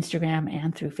through Instagram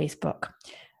and through Facebook.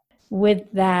 With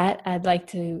that, I'd like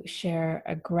to share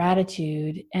a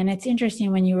gratitude. And it's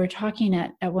interesting, when you were talking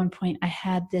at one point, I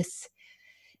had this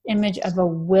image of a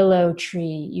willow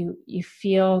tree. You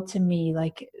feel to me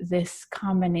like this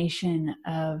combination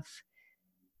of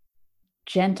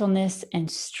gentleness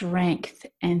and strength.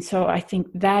 And so I think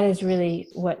that is really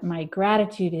what my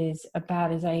gratitude is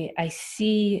about, is I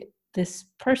see this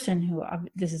person who,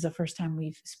 this is the first time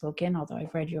we've spoken, although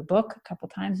I've read your book a couple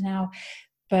times now,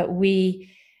 but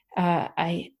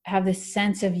I have this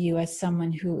sense of you as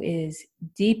someone who is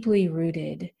deeply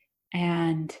rooted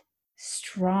and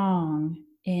strong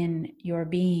in your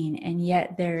being, and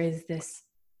yet there is this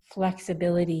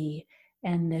flexibility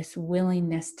and this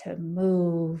willingness to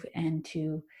move and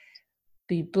to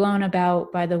be blown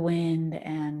about by the wind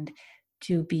and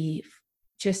to be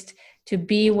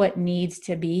what needs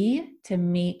to be to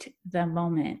meet the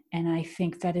moment. And I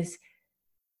think that is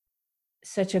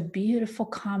such a beautiful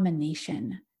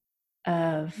combination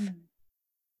of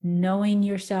knowing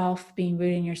yourself, being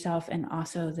rooted in yourself, and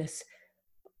also this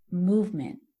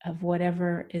movement of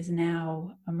whatever is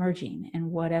now emerging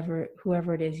and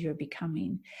whoever it is you're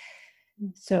becoming.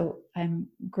 So I'm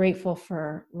grateful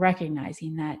for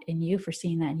recognizing that in you, for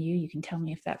seeing that in you. You can tell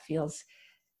me if that feels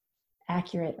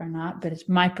accurate or not, but it's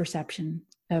my perception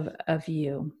of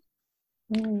you.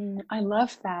 I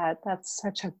love that. That's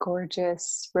such a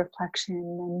gorgeous reflection.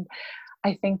 And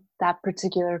I think that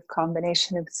particular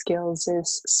combination of skills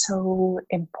is so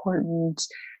important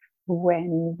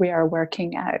when we are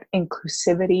working at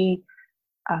inclusivity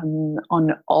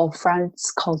on all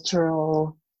fronts,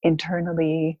 cultural,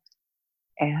 internally,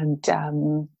 and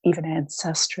even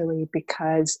ancestrally,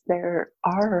 because there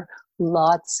are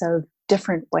lots of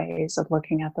different ways of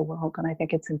looking at the world. And I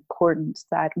think it's important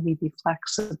that we be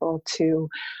flexible to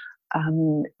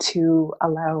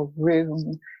allow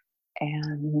room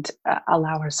and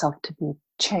allow ourselves to be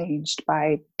changed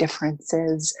by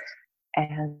differences,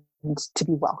 and to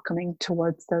be welcoming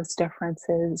towards those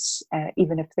differences,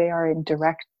 even if they are in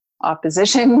direct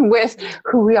opposition with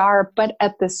who we are. But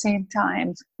at the same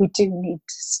time, we do need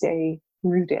to stay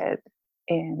rooted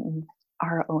in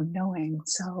our own knowing.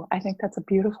 So I think that's a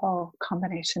beautiful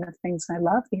combination of things. And I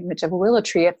love the image of a willow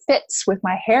tree. It fits with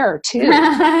my hair too.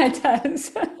 It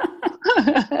does.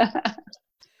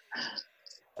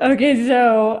 Okay,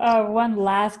 so one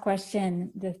last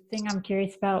question. The thing I'm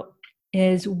curious about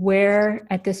is, where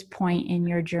at this point in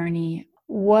your journey,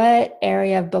 what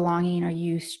area of belonging are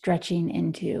you stretching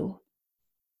into?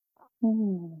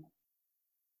 You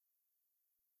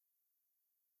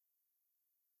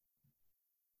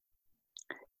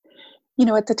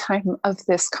know, at the time of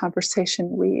this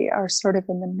conversation, we are sort of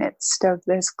in the midst of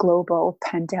this global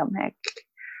pandemic,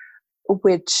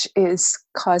 which is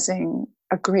causing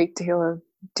a great deal of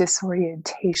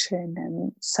disorientation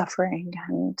and suffering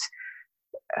and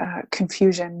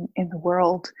confusion in the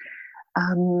world.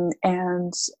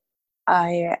 And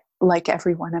I, like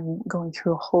everyone, I'm going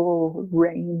through a whole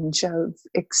range of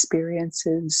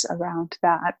experiences around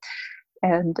that.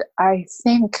 And I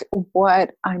think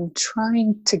what I'm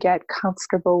trying to get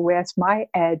comfortable with, my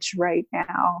edge right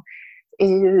now,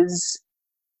 is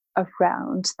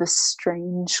around the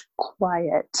strange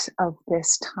quiet of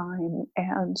this time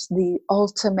and the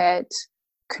ultimate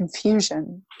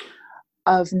confusion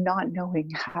of not knowing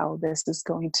how this is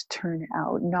going to turn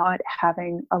out, not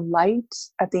having a light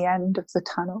at the end of the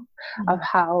tunnel of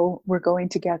how we're going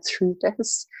to get through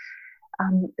this.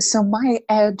 So my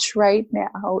edge right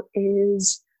now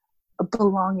is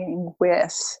belonging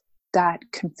with that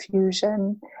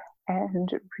confusion and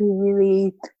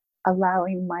really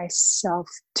allowing myself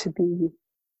to be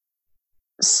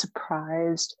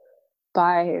surprised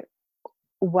by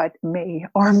what may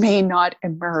or may not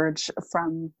emerge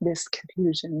from this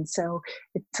confusion. So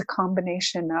it's a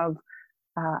combination of,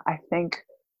 I think,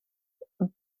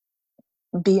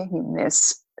 being in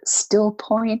this still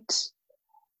point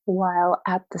while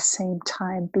at the same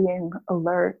time being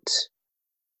alert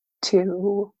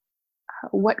to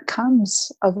what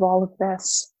comes of all of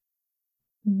this.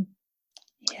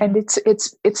 And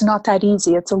it's not that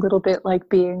easy. It's a little bit like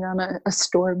being on a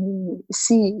stormy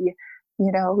sea.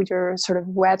 You know, you're sort of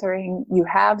weathering, you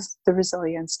have the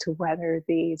resilience to weather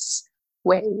these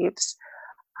waves,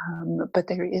 but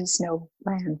there is no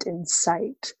land in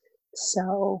sight.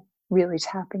 So really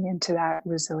tapping into that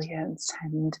resilience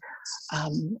and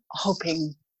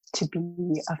hoping to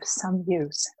be of some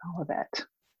use in all of it.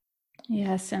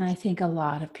 Yes, and I think a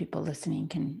lot of people listening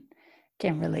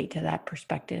can relate to that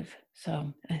perspective.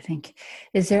 So I think,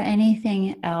 is there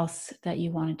anything else that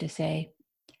you wanted to say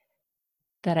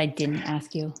that I didn't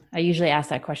ask you? I usually ask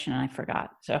that question and I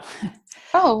forgot. So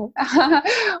Oh,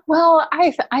 well,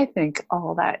 I think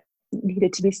all that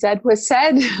needed to be said was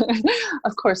said.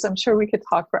 Of course, I'm sure we could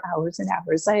talk for hours and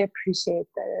hours. I appreciate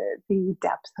the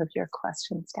depth of your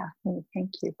questions, Daphne.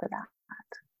 Thank you for that.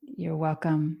 you're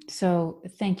welcome. So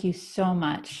thank you so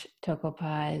much,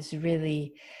 Tokopa. Is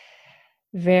really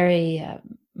very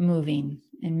moving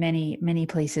in many, many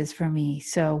places for me.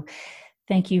 So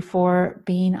thank you for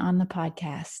being on the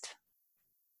podcast.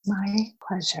 My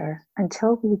pleasure.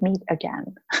 Until we meet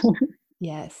again.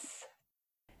 Yes.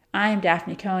 I'm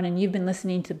Daphne Cohn, and you've been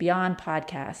listening to Beyond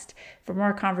Podcast. For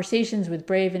more conversations with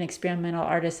brave and experimental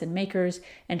artists and makers,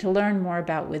 and to learn more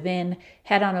about Within,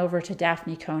 head on over to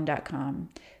daphnecohn.com.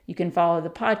 You can follow the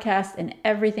podcast and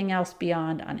everything else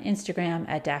Beyond on Instagram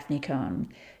at Daphne Cohn.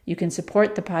 You can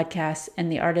support the podcast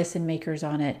and the artists and makers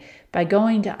on it by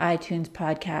going to iTunes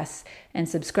Podcasts and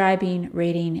subscribing,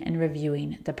 rating, and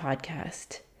reviewing the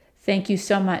podcast. Thank you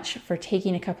so much for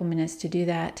taking a couple minutes to do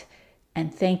that,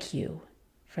 and thank you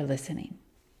for listening.